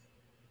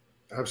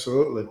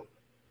 Absolutely.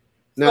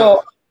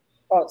 Now,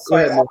 go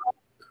ahead.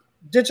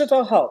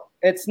 Digital health,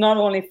 it's not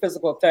only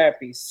physical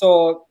therapy.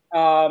 So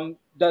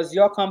does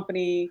your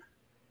company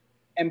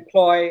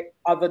employ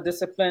other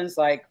disciplines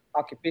like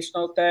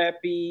occupational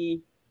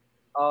therapy,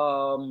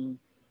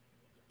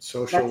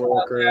 social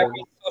worker,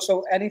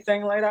 social,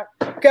 anything like that?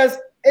 Because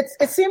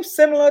it seems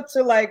similar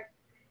to like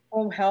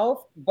home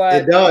health, but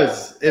it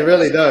does. It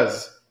really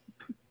does.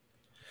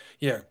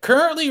 Yeah,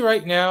 currently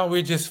right now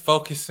we're just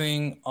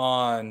focusing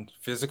on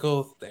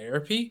physical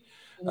therapy.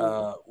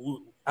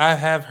 I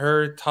have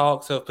heard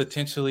talks of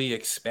potentially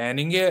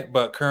expanding it,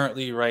 but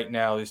currently right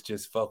now it's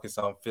just focused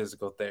on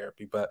physical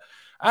therapy. But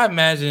I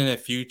imagine in the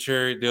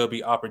future there'll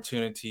be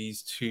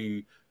opportunities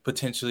to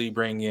potentially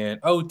bring in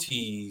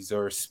OTs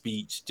or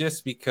speech,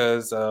 just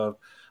because of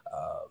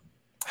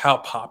how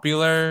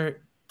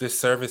popular this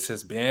service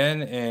has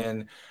been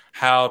and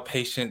how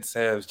patients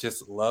have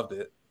just loved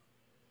it.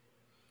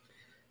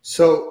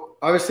 So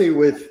obviously,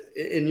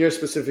 in your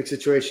specific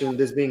situation,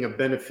 this being a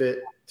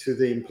benefit to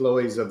the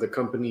employees of the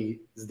companies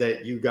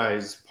that you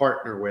guys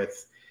partner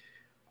with,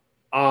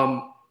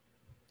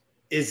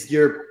 is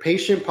your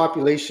patient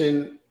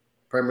population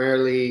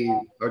primarily,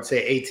 I would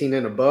say, 18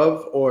 and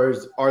above, or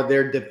are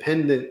there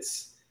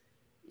dependents,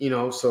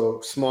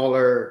 so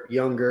smaller,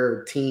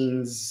 younger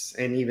teens,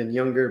 and even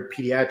younger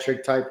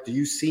pediatric type? Do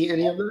you see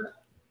any of that?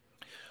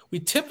 We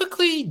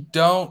typically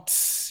don't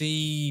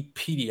see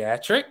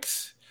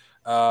pediatrics.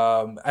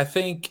 I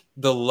think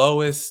the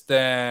lowest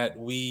that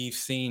we've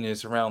seen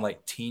is around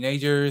like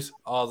teenagers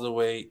all the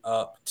way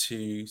up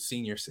to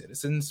senior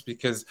citizens,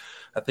 because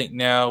I think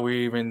now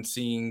we're even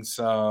seeing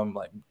some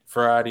like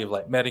variety of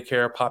like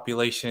Medicare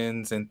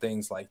populations and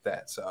things like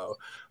that. So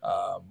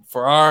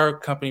for our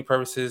company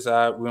purposes,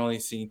 we only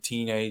see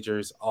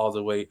teenagers all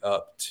the way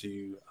up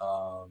to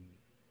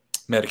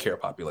Medicare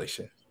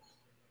population.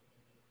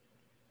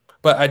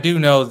 But I do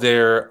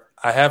know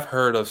I have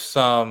heard of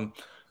some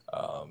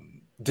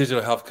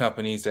digital health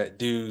companies that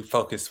do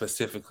focus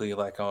specifically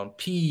like on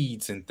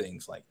peds and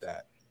things like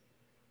that.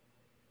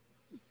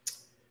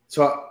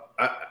 So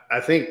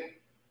I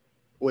think,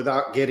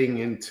 without getting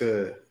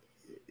into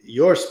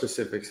your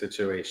specific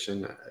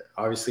situation,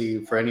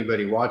 obviously for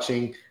anybody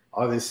watching,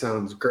 all this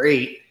sounds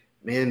great,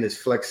 man. This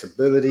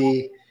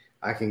flexibility,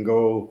 I can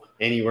go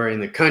anywhere in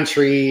the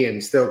country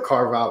and still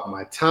carve out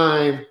my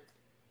time.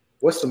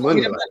 What's the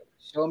money like?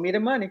 Show me the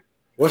money.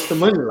 What's the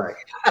money like?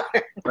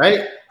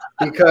 Right?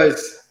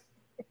 Because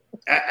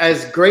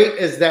as great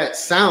as that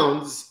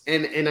sounds,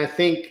 and I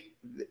think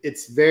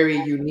it's very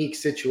unique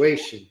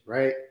situation,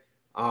 right?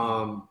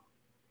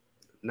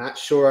 Not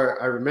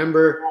sure. I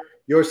remember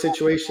your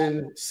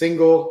situation,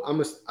 single.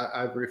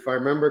 If I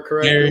remember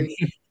correctly.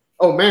 Married.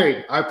 Oh,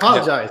 married. I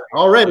apologize. Yeah.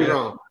 Already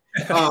wrong.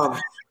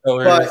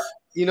 But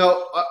you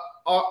know,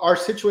 our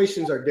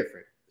situations are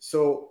different.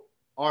 So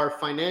our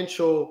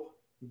financial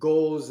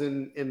goals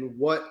and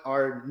what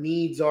our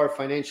needs are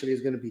financially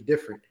is going to be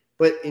different.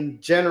 But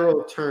in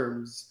general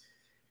terms,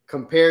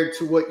 compared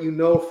to what you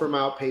know from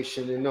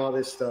outpatient and all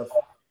this stuff,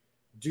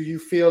 do you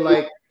feel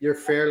like you're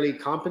fairly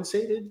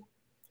compensated?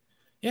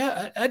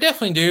 Yeah, I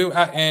definitely do.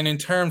 And in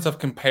terms of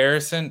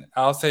comparison,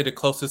 I'll say the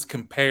closest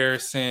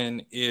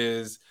comparison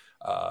is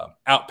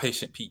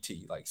outpatient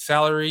PT. Like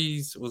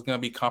salaries was going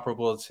to be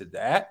comparable to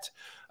that.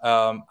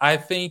 I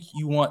think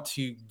you want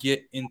to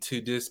get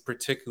into this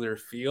particular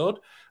field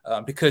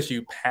because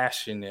you're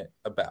passionate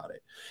about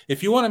it.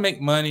 If you want to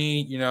make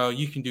money,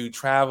 you can do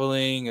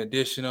traveling.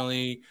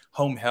 Additionally,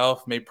 home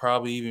health may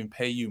probably even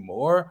pay you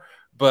more.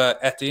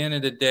 But at the end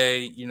of the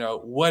day,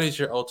 what is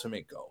your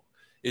ultimate goal?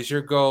 Is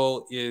your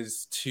goal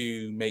is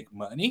to make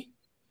money?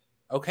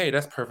 Okay,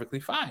 that's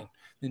perfectly fine.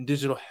 Then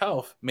digital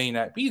health may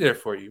not be there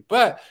for you.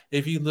 But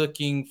if you're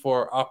looking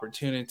for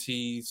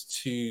opportunities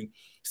to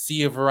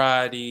see a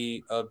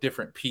variety of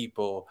different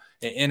people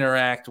and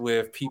interact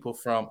with people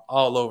from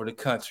all over the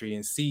country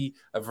and see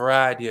a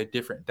variety of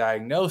different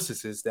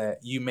diagnoses that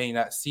you may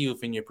not see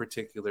within your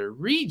particular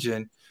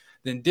region,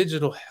 then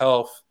digital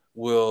health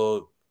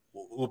will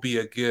be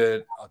a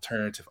good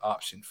alternative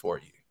option for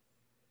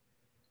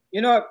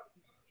you.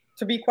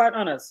 To be quite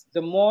honest,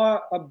 the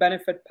more a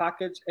benefit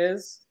package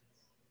is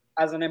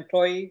as an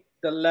employee,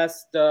 the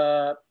less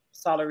the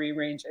salary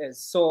range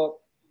is. So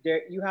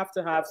there, you have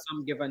to have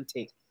some give and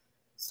take.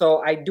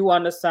 So I do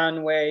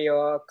understand where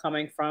you're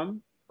coming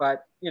from,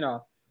 but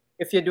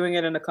if you're doing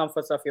it in the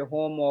comforts of your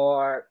home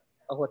or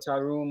a hotel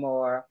room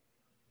or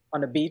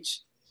on the beach,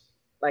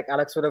 like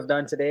Alex would have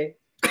done today,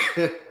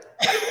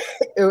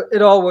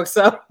 it all works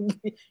out.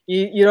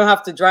 You don't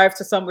have to drive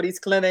to somebody's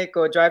clinic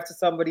or drive to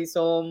somebody's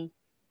home.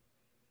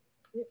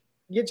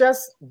 You're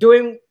just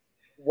doing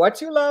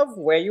what you love,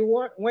 where you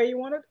want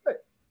to do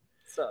it.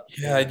 So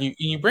yeah,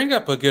 you bring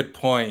up a good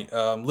point.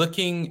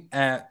 Looking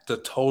at the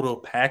total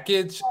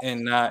package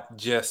and not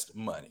just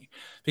money,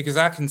 because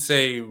I can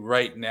say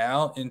right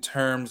now, in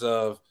terms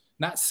of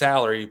not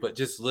salary, but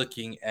just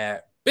looking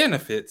at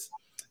benefits,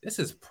 this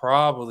is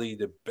probably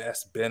the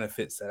best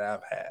benefits that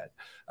I've had.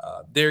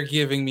 They're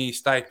giving me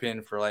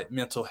stipend for like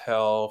mental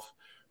health,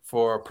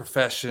 for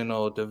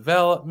professional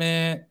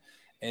development,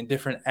 and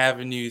different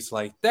avenues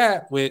like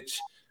that, which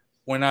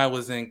when I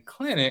was in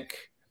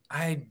clinic,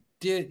 I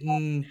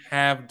didn't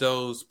have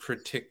those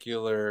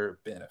particular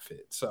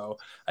benefits. So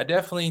I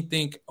definitely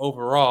think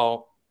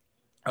overall,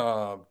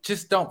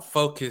 just don't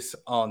focus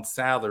on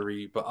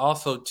salary, but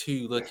also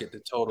to look at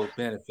the total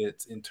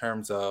benefits in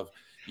terms of,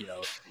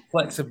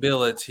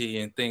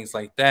 flexibility and things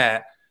like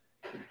that.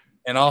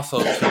 And also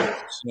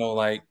to,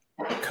 like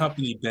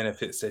company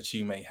benefits that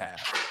you may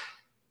have,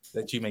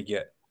 that you may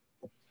get.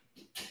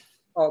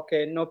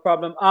 Okay, no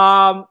problem.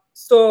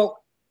 So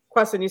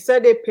question, you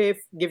said they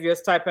give you a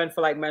stipend for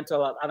like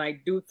mental health, and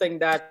I do think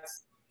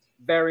that's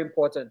very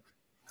important.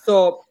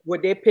 So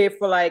would they pay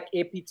for like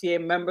APTA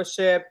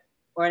membership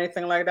or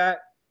anything like that?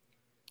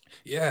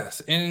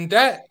 Yes, and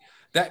that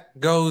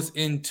goes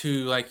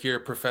into like your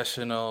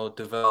professional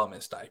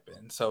development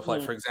stipend. So, if,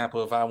 like for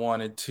example, if I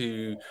wanted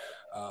to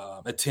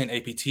attend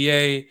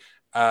APTA,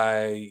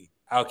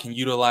 I can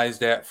utilize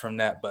that from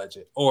that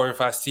budget. Or if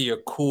I see a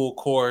cool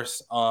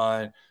course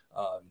on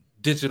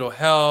digital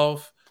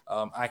health,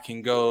 I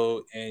can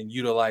go and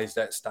utilize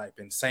that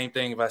stipend. Same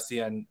thing if I see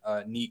a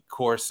neat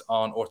course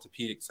on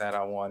orthopedics that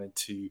I wanted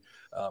to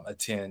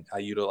attend, I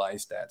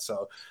utilize that.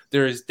 So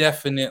there is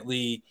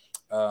definitely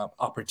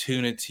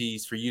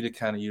opportunities for you to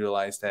kind of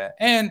utilize that.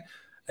 And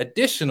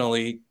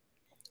additionally,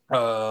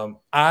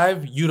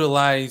 I've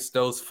utilized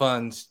those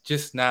funds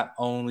just not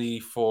only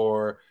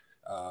for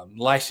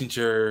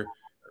licensure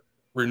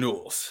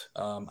renewals.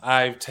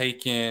 I've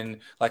taken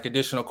like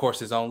additional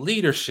courses on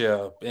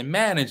leadership and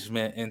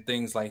management and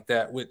things like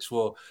that, which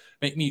will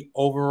make me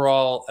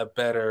overall a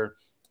better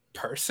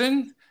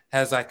person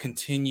as I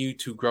continue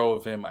to grow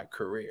within my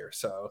career.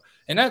 So,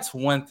 and that's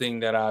one thing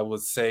that I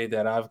would say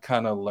that I've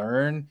kind of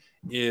learned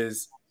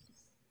is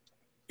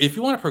if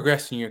you want to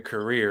progress in your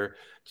career,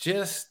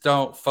 just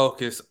don't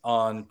focus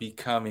on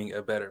becoming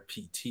a better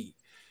PT.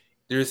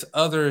 There's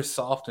other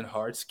soft and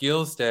hard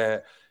skills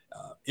that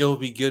it'll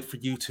be good for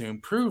you to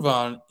improve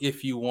on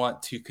if you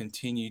want to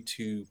continue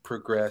to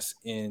progress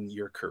in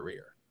your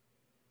career.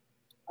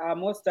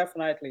 Most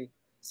definitely.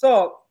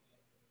 So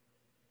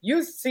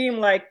you seem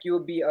like you'll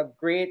be a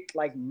great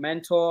like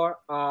mentor,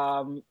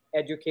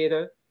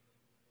 educator.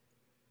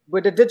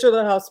 With the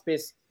digital health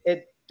space,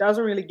 it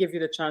doesn't really give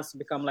you the chance to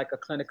become like a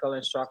clinical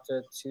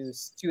instructor to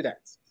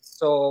students.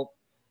 So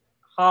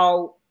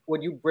how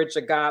would you bridge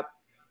the gap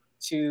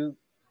to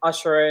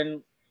usher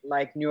in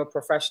like newer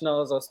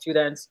professionals or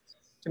students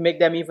to make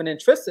them even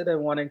interested in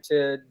wanting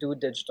to do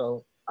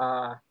digital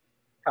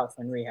health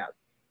and rehab?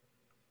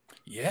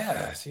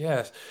 Yes,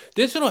 yes.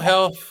 Digital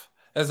health,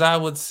 as I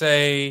would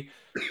say,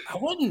 I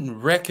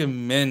wouldn't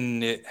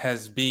recommend it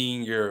as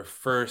being your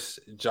first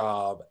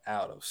job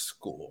out of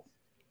school.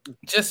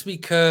 Just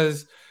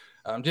because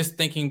just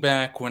thinking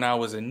back when I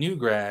was a new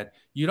grad,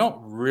 you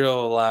don't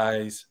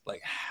realize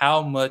like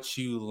how much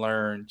you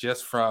learn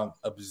just from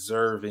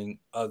observing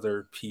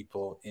other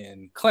people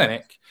in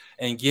clinic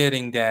and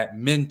getting that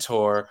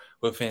mentor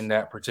within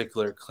that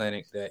particular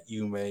clinic that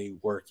you may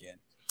work in.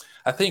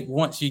 I think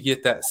once you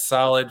get that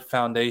solid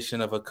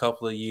foundation of a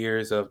couple of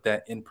years of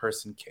that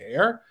in-person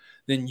care,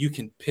 then you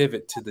can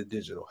pivot to the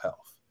digital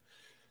health.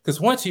 Because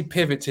once you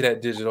pivot to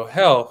that digital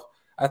health,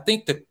 I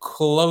think the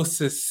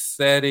closest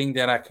setting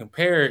that I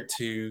compare it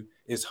to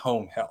is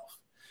home health.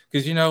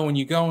 Because, you know, when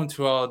you go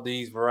into all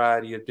these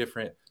variety of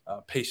different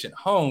patient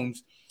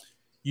homes,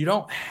 you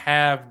don't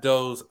have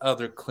those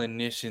other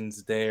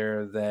clinicians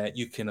there that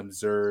you can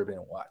observe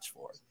and watch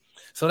for.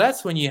 So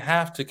that's when you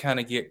have to kind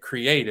of get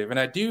creative. And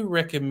I do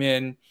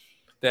recommend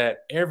that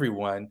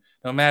everyone,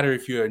 no matter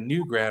if you're a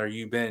new grad or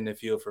you've been in the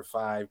field for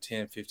 5,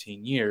 10,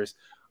 15 years,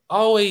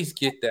 always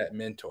get that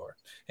mentor.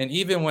 And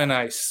even when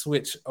I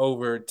switch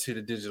over to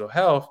the digital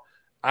health,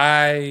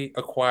 I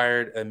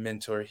acquired a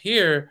mentor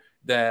here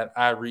that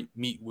I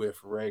meet with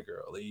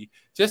regularly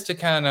just to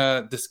kind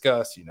of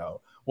discuss, you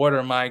know, what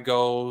are my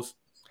goals?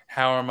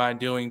 How am I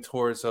doing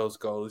towards those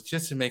goals?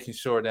 Just to making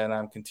sure that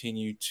I'm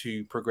continue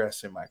to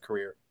progress in my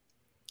career.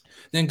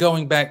 Then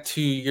going back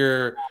to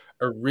your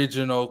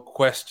original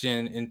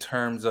question in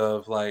terms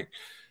of like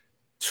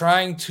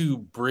trying to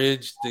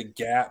bridge the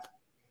gap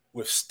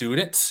with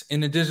students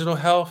in the digital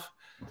health,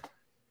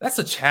 that's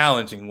a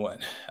challenging one.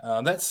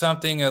 That's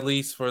something, at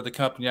least for the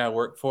company I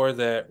work for,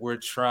 that we're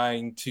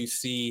trying to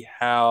see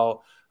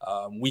how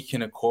we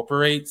can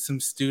incorporate some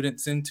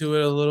students into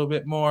it a little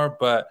bit more.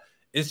 But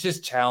it's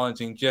just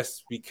challenging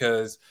just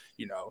because,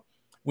 you know,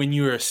 when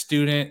you're a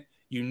student,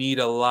 you need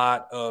a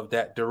lot of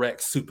that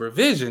direct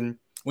supervision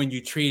when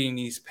you're treating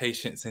these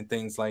patients and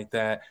things like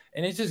that.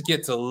 And it just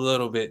gets a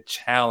little bit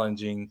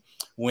challenging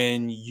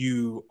when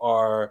you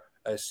are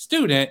a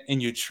student and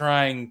you're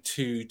trying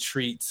to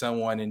treat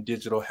someone in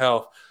digital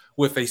health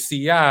with a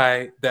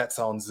CI that's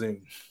on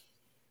Zoom.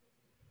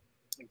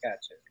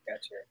 Gotcha.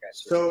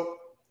 So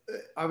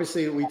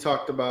obviously we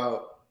talked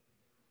about,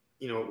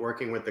 you know,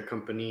 working with the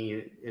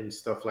company and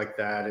stuff like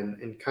that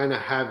and kind of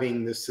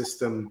having the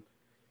system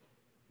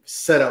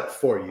set up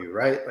for you,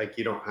 right? Like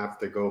you don't have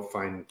to go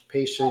find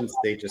patients.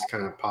 They just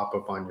kind of pop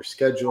up on your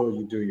schedule.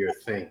 You do your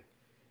thing.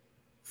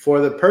 For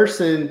the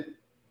person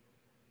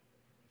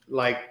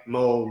like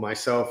Mo,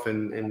 myself,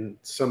 and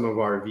some of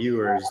our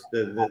viewers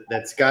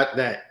that's got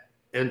that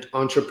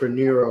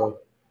entrepreneurial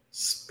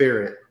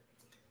spirit,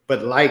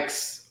 but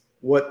likes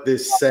what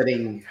this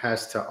setting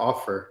has to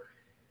offer,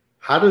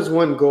 how does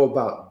one go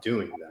about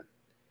doing that?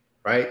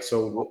 Right?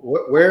 So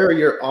where are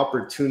your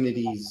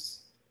opportunities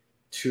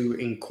to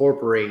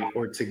incorporate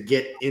or to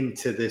get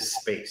into this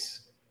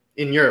space,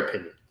 in your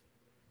opinion?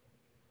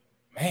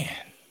 Man,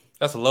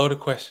 that's a loaded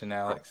question,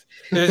 Alex.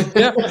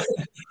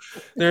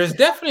 There's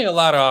definitely a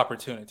lot of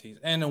opportunities.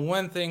 And the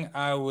one thing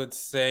I would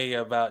say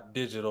about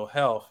digital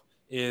health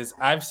is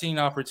I've seen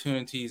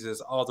opportunities as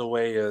all the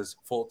way as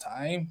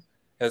full-time,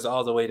 as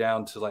all the way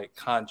down to like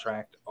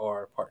contract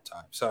or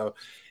part-time. So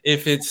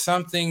if it's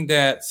something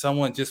that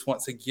someone just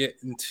wants to get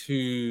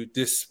into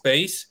this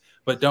space,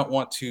 but don't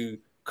want to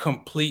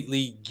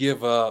completely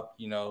give up,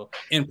 you know,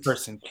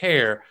 in-person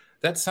care,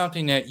 that's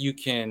something that you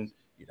can,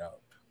 you know,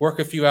 work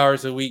a few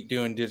hours a week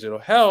doing digital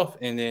health,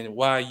 and then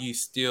while you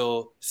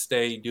still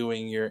stay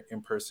doing your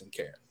in-person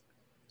care.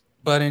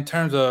 But in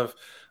terms of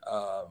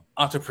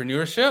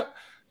entrepreneurship,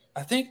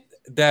 I think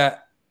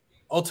that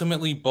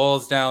ultimately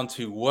boils down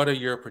to what are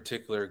your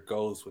particular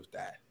goals with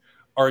that?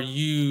 Are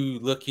you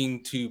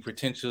looking to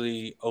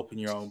potentially open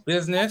your own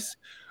business?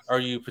 Are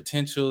you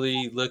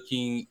potentially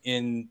looking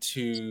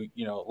into,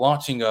 you know,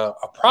 launching a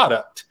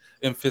product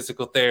in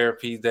physical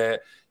therapy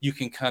that you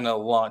can kind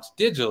of launch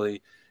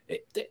digitally?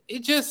 it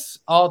just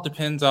all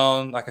depends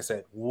on, like I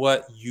said,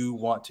 what you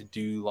want to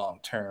do long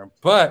term.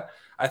 But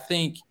I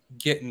think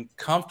getting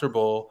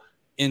comfortable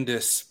in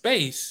this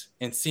space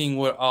and seeing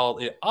what all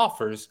it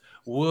offers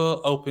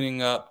will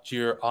opening up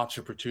your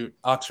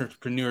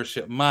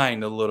entrepreneurship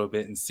mind a little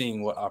bit and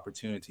seeing what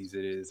opportunities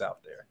it is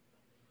out there.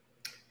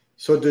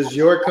 So does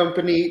your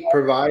company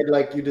provide,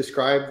 like you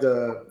described,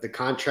 the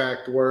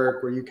contract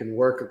work where you can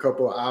work a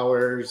couple of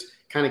hours,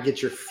 kind of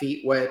get your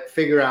feet wet,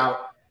 figure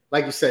out,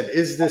 like you said,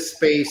 is this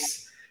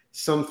space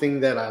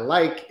something that I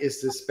like?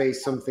 Is this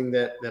space something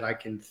that I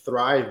can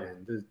thrive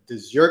in?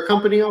 Does your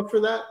company offer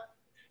that?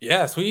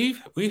 Yes, we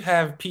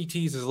have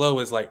PTs as low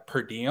as like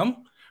per diem,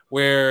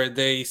 where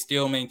they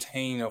still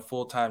maintain a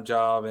full-time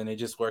job and they're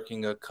just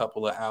working a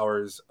couple of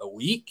hours a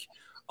week,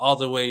 all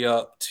the way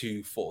up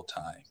to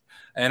full-time.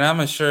 And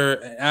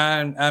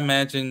I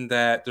imagine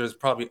that there's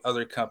probably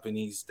other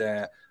companies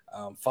that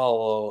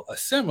follow a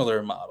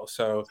similar model.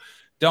 So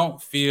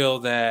don't feel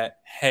that,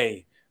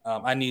 hey,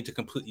 I need to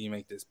completely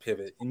make this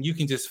pivot. And you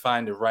can just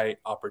find the right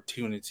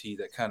opportunity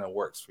that kind of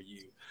works for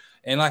you.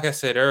 And like I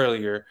said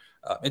earlier,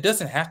 it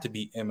doesn't have to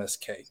be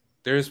MSK.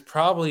 There's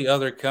probably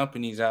other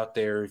companies out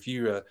there. If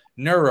you're a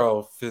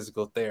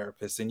neurophysical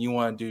therapist and you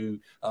want to do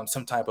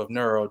some type of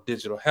neuro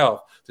digital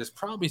health, there's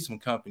probably some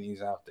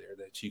companies out there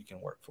that you can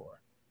work for.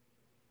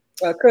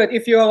 Curt,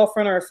 if you're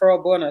offering a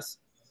referral bonus,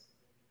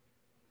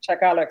 check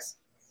Alex.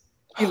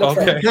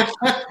 Okay.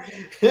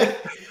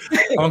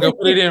 I'm going to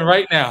put it in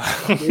right now.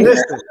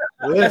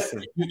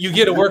 Listen. You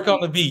get to work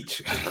on the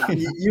beach.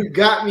 You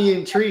got me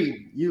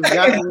intrigued. You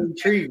got me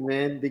intrigued,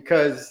 man,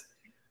 because,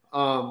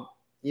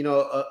 you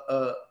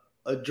know,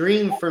 a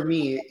dream for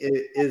me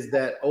is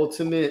that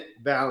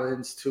ultimate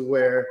balance to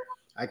where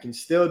I can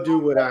still do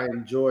what I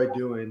enjoy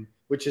doing,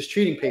 which is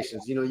treating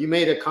patients. You know, you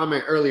made a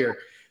comment earlier.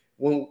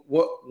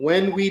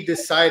 When we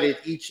decided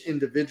each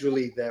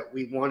individually that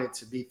we wanted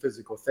to be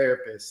physical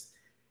therapists,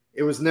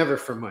 it was never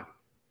for money.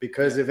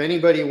 Because if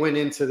anybody went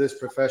into this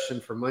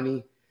profession for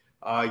money,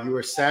 you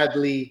were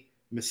sadly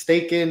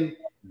mistaken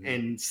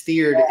and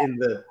steered in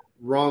the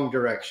wrong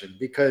direction.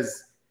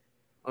 Because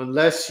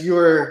unless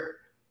you're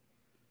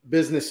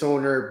business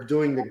owner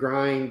doing the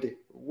grind,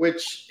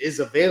 which is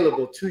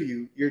available to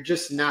you, you're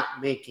just not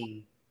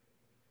making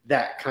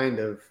that kind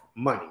of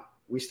money.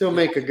 We still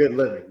make a good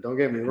living. Don't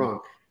get me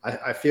wrong.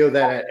 I feel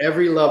that at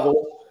every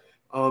level,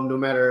 no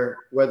matter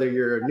whether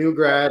you're a new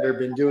grad or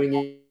been doing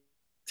it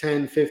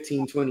 10,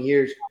 15, 20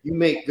 years, you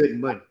make good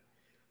money.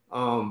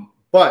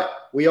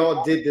 But we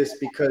all did this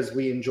because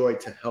we enjoy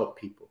to help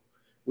people.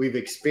 We've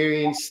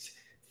experienced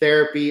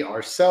therapy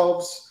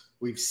ourselves.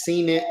 We've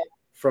seen it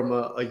from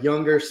a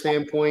younger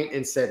standpoint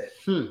and said,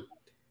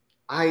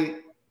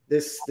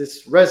 this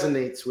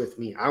resonates with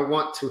me. I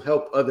want to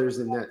help others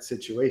in that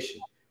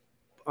situation.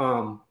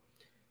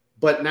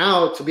 But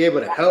now to be able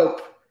to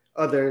help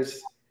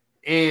others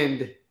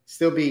and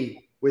still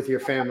be with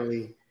your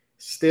family,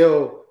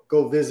 still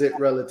go visit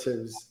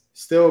relatives,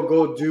 still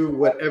go do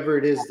whatever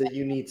it is that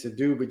you need to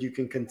do, but you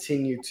can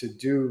continue to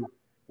do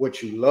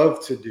what you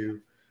love to do.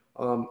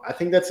 I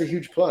think that's a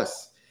huge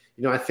plus.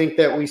 You know, I think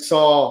that we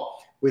saw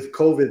with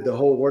COVID, the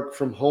whole work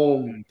from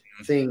home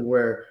thing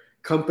where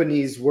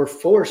companies were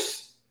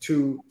forced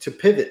to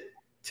pivot,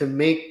 to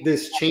make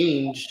this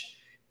change,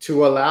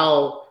 to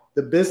allow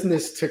the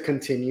business to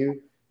continue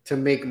to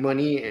make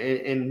money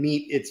and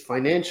meet its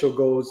financial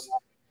goals.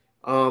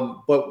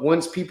 But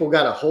once people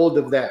got a hold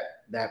of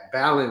that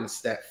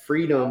balance, that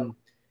freedom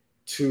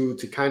to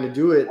kind of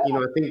do it, you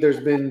know, I think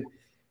there's been,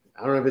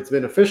 I don't know if it's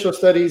been official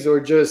studies or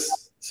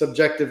just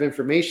subjective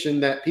information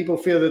that people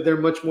feel that they're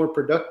much more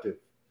productive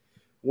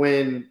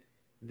when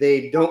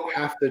they don't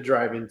have to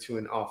drive into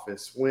an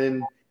office,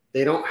 when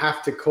they don't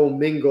have to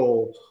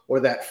commingle, or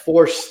that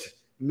forced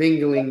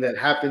mingling that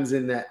happens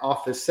in that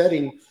office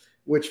setting,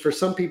 which for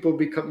some people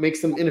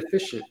makes them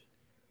inefficient,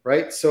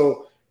 right?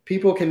 So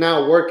people can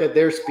now work at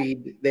their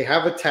speed. They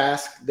have a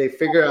task, they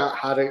figure out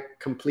how to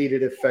complete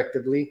it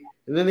effectively,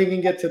 and then they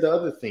can get to the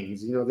other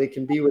things. You know, they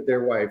can be with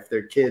their wife,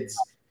 their kids,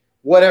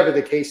 whatever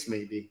the case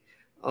may be.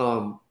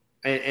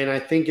 And I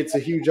think it's a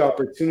huge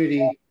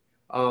opportunity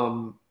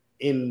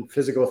in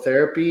physical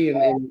therapy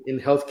and in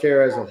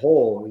healthcare as a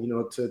whole. You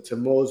know, to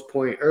Mo's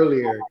point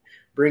earlier,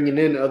 bringing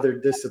in other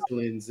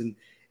disciplines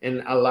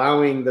and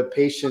allowing the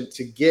patient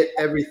to get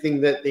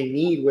everything that they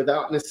need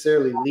without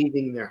necessarily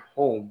leaving their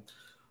home.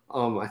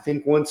 I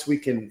think once we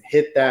can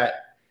hit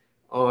that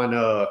on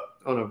a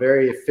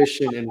very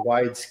efficient and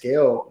wide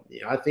scale,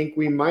 I think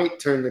we might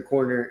turn the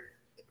corner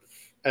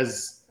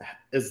as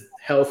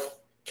health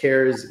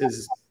care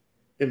is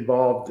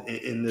involved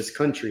in this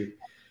country.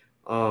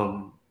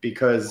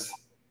 Because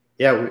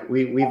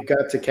we've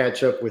got to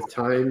catch up with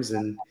times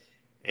and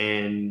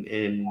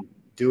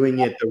doing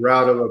it the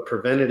route of a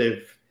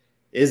preventative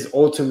is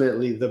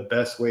ultimately the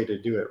best way to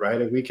do it,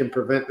 right? If we can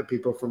prevent the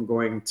people from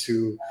going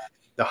to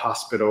the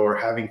hospital or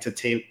having to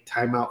take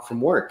time out from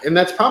work. And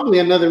that's probably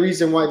another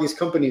reason why these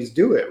companies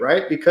do it,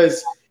 right?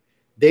 Because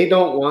they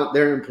don't want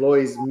their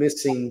employees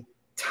missing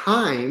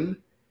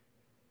time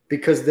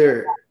because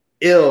they're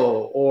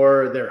ill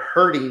or they're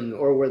hurting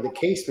or where the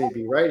case may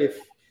be, right? If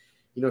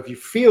you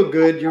feel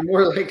good, you're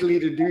more likely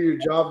to do your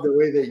job the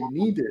way that you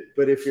need it.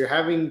 But if you're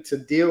having to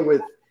deal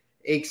with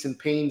aches and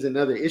pains and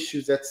other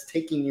issues, that's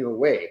taking you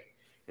away.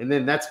 And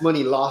then that's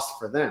money lost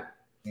for them,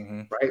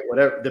 right?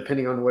 Whatever,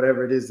 depending on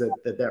whatever it is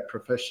that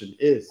profession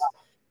is.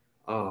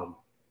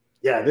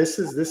 This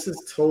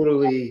is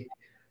totally,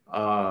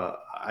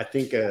 I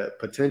think, a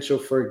potential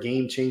for a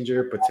game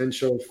changer,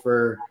 potential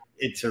for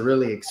it to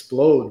really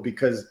explode.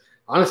 Because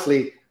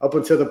honestly, up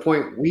until the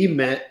point we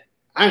met,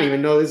 I didn't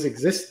even know this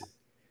existed.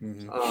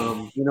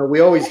 We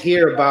always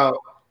hear about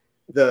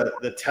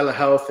the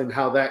telehealth and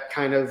how that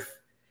kind of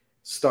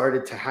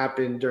started to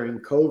happen during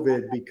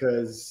COVID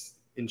because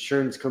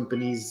insurance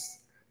companies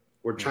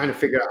were trying to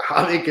figure out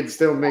how they could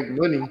still make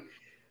money.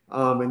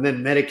 And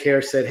then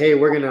Medicare said, hey,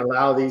 we're going to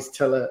allow these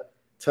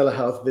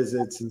telehealth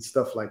visits and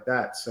stuff like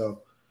that.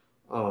 So,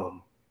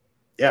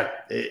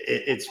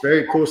 it's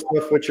very cool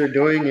stuff what you're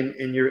doing,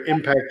 and you're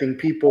impacting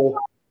people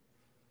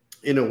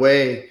in a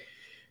way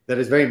that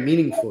is very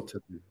meaningful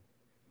to them.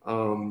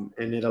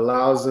 And it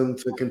allows them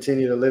to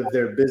continue to live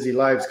their busy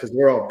lives, because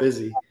we're all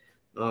busy,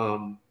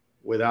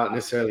 without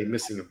necessarily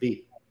missing a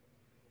beat.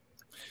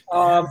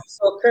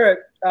 So Curt,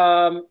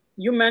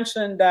 you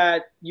mentioned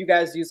that you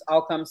guys use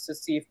outcomes to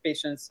see if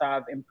patients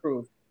have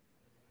improved.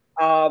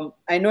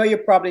 I know you're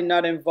probably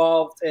not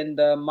involved in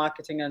the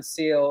marketing and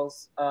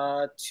sales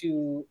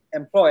to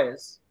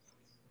employers,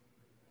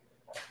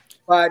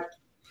 but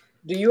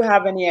do you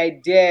have any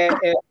idea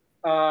if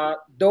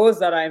those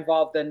that are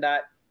involved in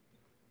that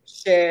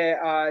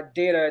share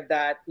data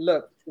that,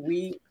 look,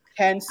 we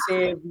can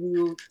save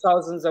you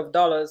thousands of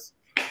dollars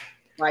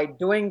by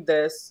doing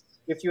this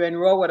if you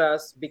enroll with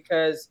us,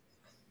 because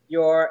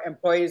your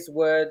employees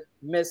would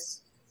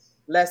miss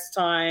less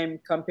time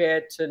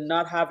compared to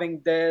not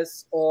having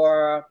this?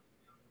 Or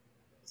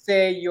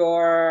say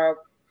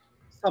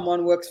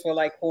someone works for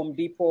like Home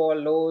Depot or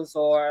Lowe's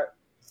or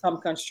some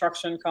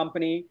construction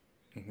company,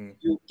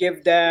 you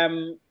give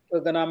them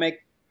ergonomic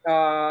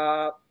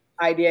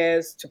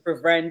ideas to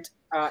prevent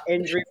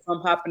injury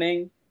from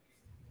happening.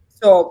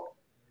 So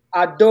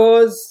are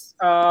those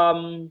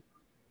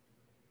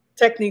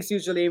techniques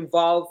usually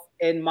involved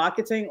in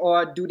marketing,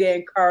 or do they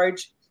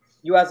encourage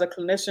you as a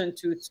clinician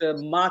to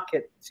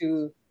market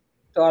to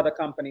other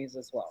companies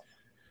as well?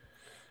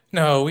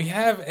 No, we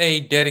have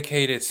a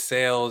dedicated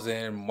sales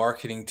and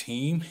marketing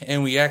team,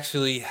 and we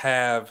actually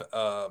have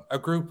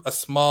a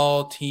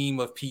small team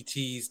of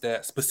PTs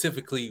that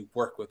specifically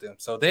work with them.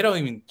 So they don't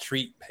even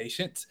treat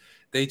patients;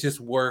 they just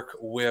work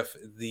with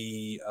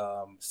the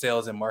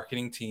sales and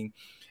marketing team,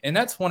 and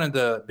that's one of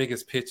the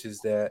biggest pitches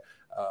that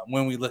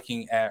when we're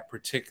looking at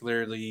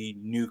particularly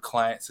new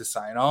clients to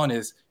sign on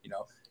is,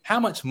 how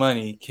much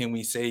money can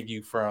we save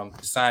you from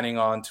signing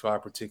on to our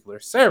particular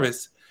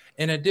service,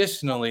 and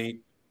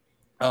additionally,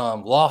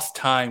 lost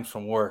time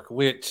from work,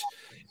 which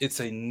it's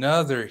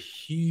another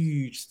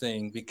huge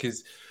thing,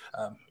 because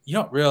you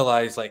don't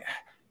realize, like,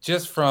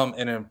 just from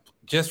an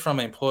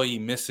employee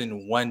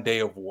missing one day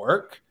of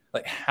work,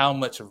 like how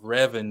much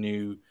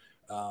revenue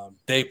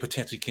they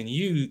potentially can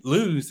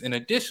lose, and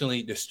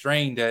additionally the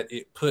strain that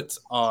it puts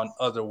on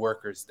other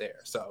workers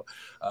there. So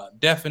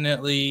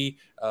definitely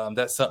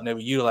that's something that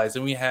we utilize,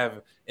 and we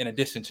have, in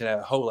addition to that,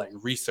 a whole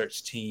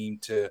research team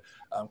to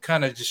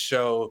kind of just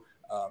show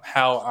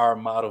how our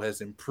model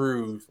has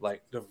improved,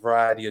 like the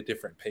variety of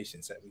different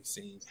patients that we've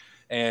seen.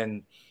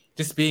 And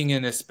just being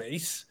in this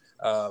space,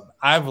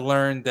 I've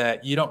learned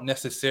that you don't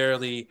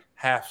necessarily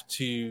have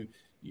to,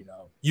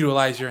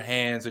 utilize your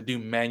hands or do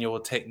manual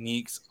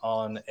techniques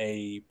on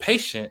a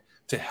patient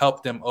to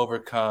help them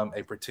overcome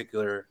a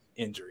particular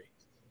injury.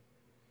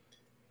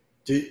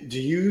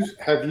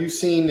 Have you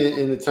seen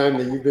in the time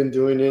that you've been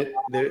doing it,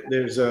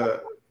 there's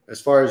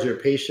as far as your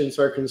patients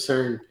are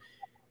concerned,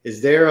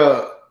 is there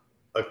a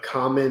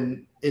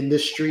common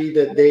industry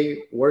that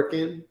they work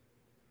in,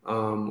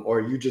 or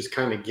are you just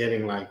kind of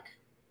getting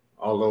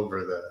all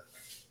over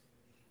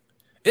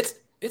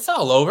It's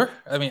all over.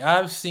 I mean,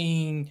 I've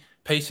seen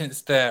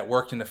patients that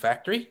worked in the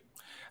factory.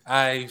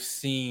 I've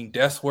seen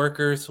desk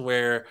workers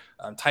where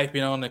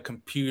typing on the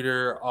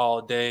computer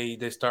all day,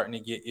 they're starting to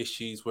get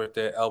issues with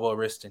their elbow,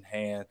 wrist, and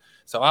hand.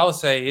 So I would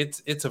say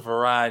it's a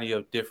variety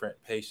of different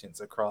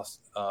patients across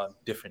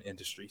different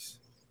industries.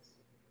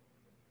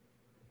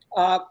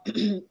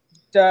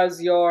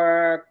 Does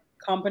your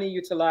company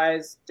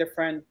utilize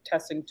different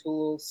testing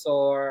tools,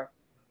 or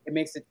it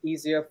makes it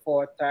easier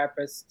for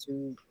therapists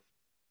to,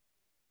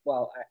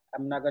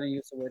 I'm not going to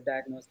use the word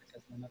diagnose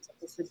because we're not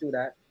supposed to do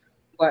that,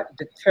 but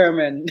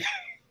determine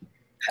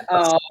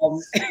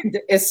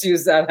the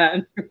issues at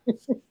hand?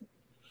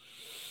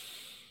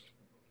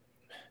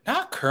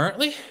 Not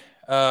currently.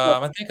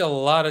 I think a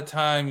lot of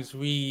times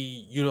we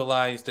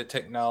utilize the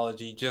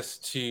technology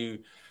just to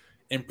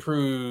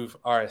improve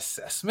our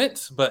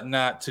assessments, but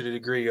not to the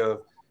degree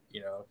of,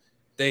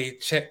 they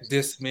check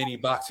this many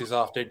boxes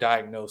off, they're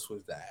diagnosed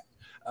with that.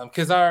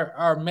 Because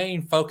our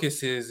main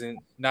focus is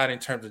not in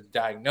terms of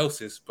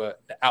diagnosis,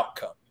 but the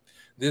outcome.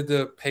 did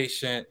the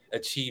patient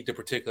achieve the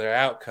particular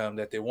outcome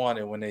that they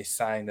wanted when they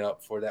signed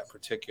up for that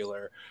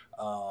particular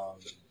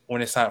when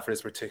they signed up for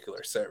this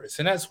particular service.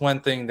 And that's one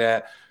thing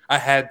that I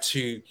had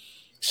to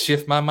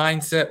shift my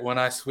mindset when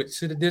I switched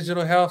to the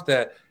digital health,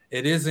 that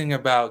it isn't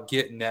about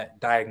getting that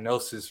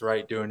diagnosis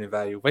right during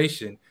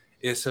evaluation.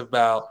 It's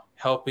about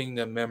helping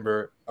the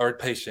member or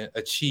patient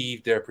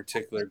achieve their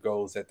particular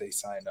goals that they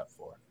signed up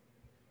for.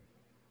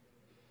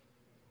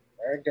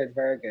 Very good,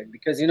 very good.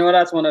 Because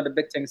that's one of the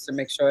big things, to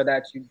make sure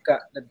that you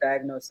got the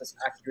diagnosis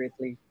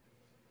accurately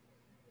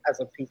as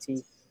a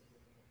PT.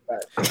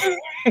 But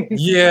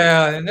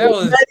yeah, and that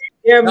was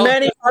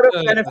many other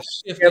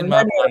benefits. Shift in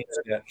my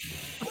mindset.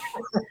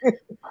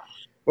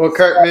 Well,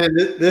 Curt, man,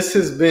 this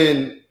has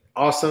been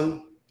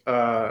awesome.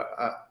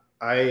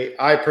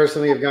 I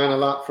personally have gotten a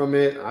lot from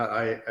it.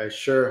 I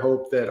sure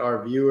hope that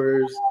our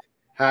viewers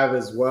have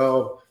as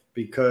well,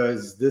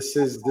 because this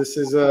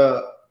is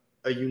a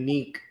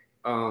unique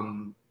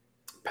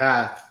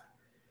path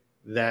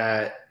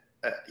that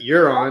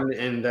you're on,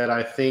 and that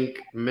I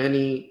think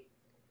many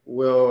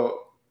will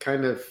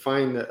kind of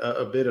find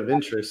a bit of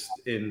interest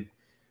in,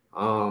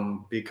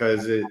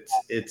 because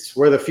it's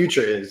where the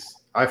future is,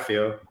 I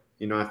feel.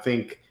 I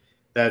think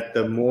that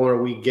the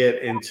more we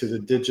get into the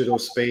digital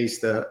space,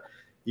 the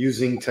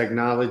using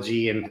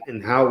technology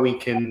and how we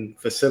can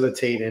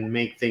facilitate and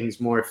make things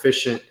more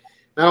efficient,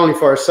 not only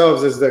for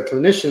ourselves as the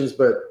clinicians,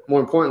 but more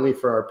importantly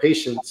for our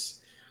patients,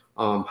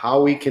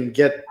 how we can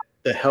get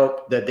the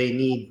help that they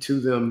need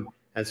to them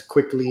as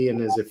quickly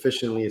and as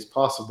efficiently as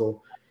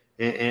possible.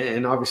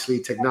 And obviously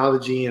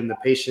technology and the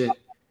patient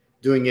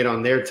doing it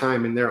on their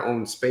time in their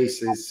own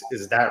space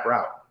is that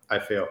route, I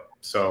feel.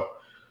 So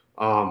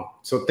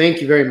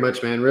thank you very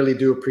much, man. Really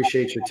do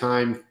appreciate your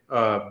time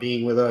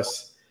being with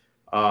us.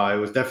 It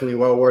was definitely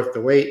well worth the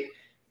wait.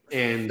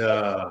 And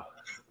yeah,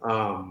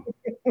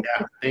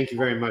 thank you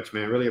very much,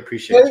 man. Really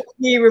appreciate it.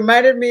 He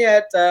reminded me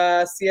at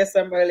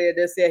CSM earlier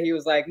this year. He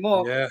was like,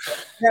 "Mo,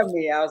 tell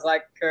me." I was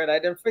like, "Curt, I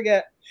didn't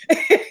forget."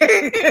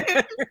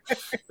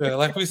 Yeah,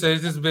 like we said,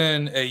 it's just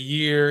been a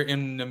year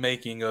in the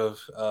making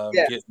of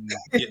getting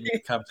me to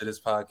come to this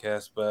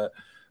podcast. But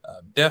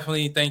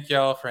definitely thank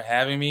y'all for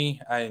having me.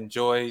 I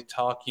enjoy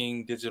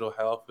talking digital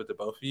health with the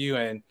both of you,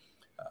 and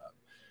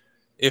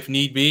if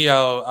need be,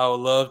 I'll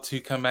love to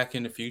come back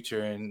in the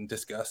future and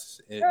discuss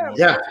it more.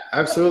 Yeah,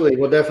 absolutely.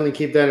 We'll definitely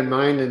keep that in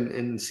mind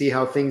and see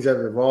how things have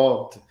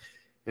evolved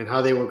and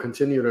how they will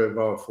continue to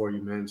evolve for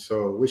you, man.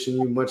 So wishing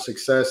you much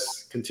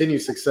success,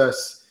 continued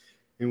success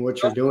in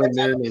what you're doing,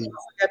 man. And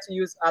get to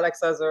use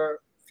Alex as a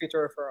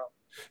future referral.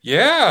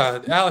 Yeah,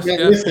 Alex. Yeah,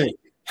 listen,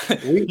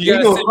 you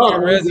gotta send me your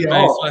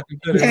resume so I can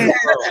put it in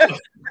the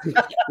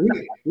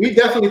we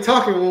definitely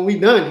talking when we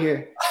done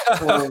here,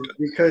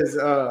 because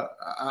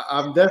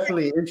I'm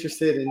definitely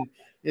interested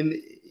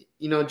in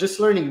just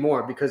learning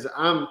more, because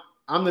I'm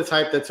the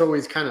type that's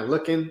always kind of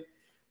looking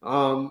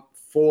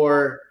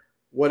for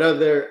what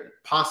other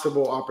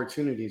possible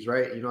opportunities,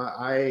 right?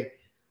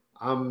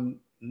 I'm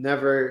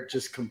never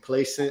just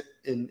complacent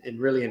in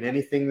really in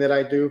anything that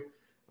I do.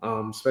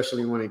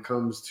 Especially when it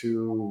comes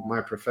to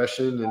my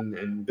profession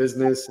and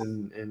business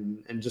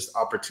and just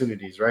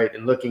opportunities, right?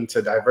 And looking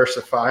to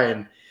diversify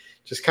and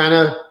just kind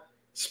of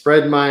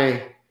spread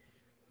my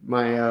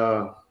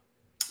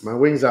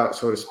wings out,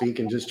 so to speak,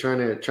 and just trying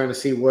to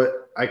see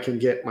what I can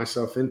get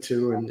myself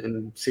into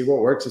and see what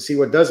works and see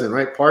what doesn't,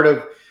 right? Part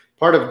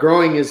of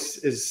growing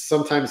is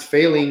sometimes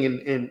failing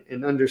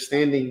and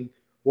understanding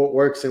what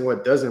works and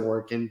what doesn't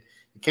work. And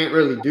you can't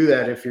really do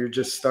that if you're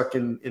just stuck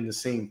in the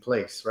same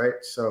place, right?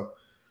 So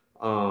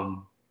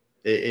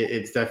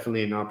it's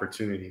definitely an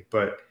opportunity.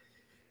 But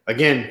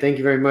again, thank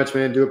you very much,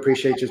 man. Do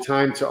appreciate your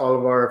time. To all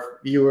of our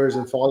viewers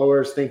and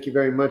followers, thank you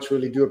very much.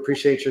 Really do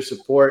appreciate your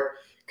support.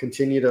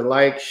 Continue to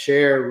like,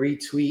 share,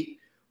 retweet,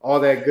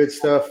 all that good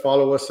stuff.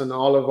 Follow us on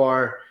all of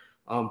our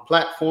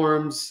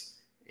platforms,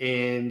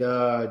 and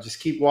just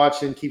keep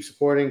watching, keep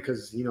supporting,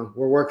 because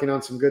we're working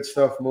on some good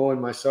stuff, Mo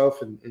and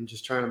myself, and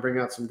just trying to bring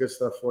out some good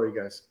stuff for you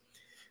guys.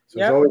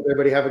 So as always,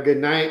 everybody have a good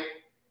night.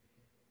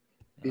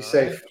 Be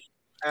safe.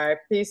 All right,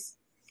 peace.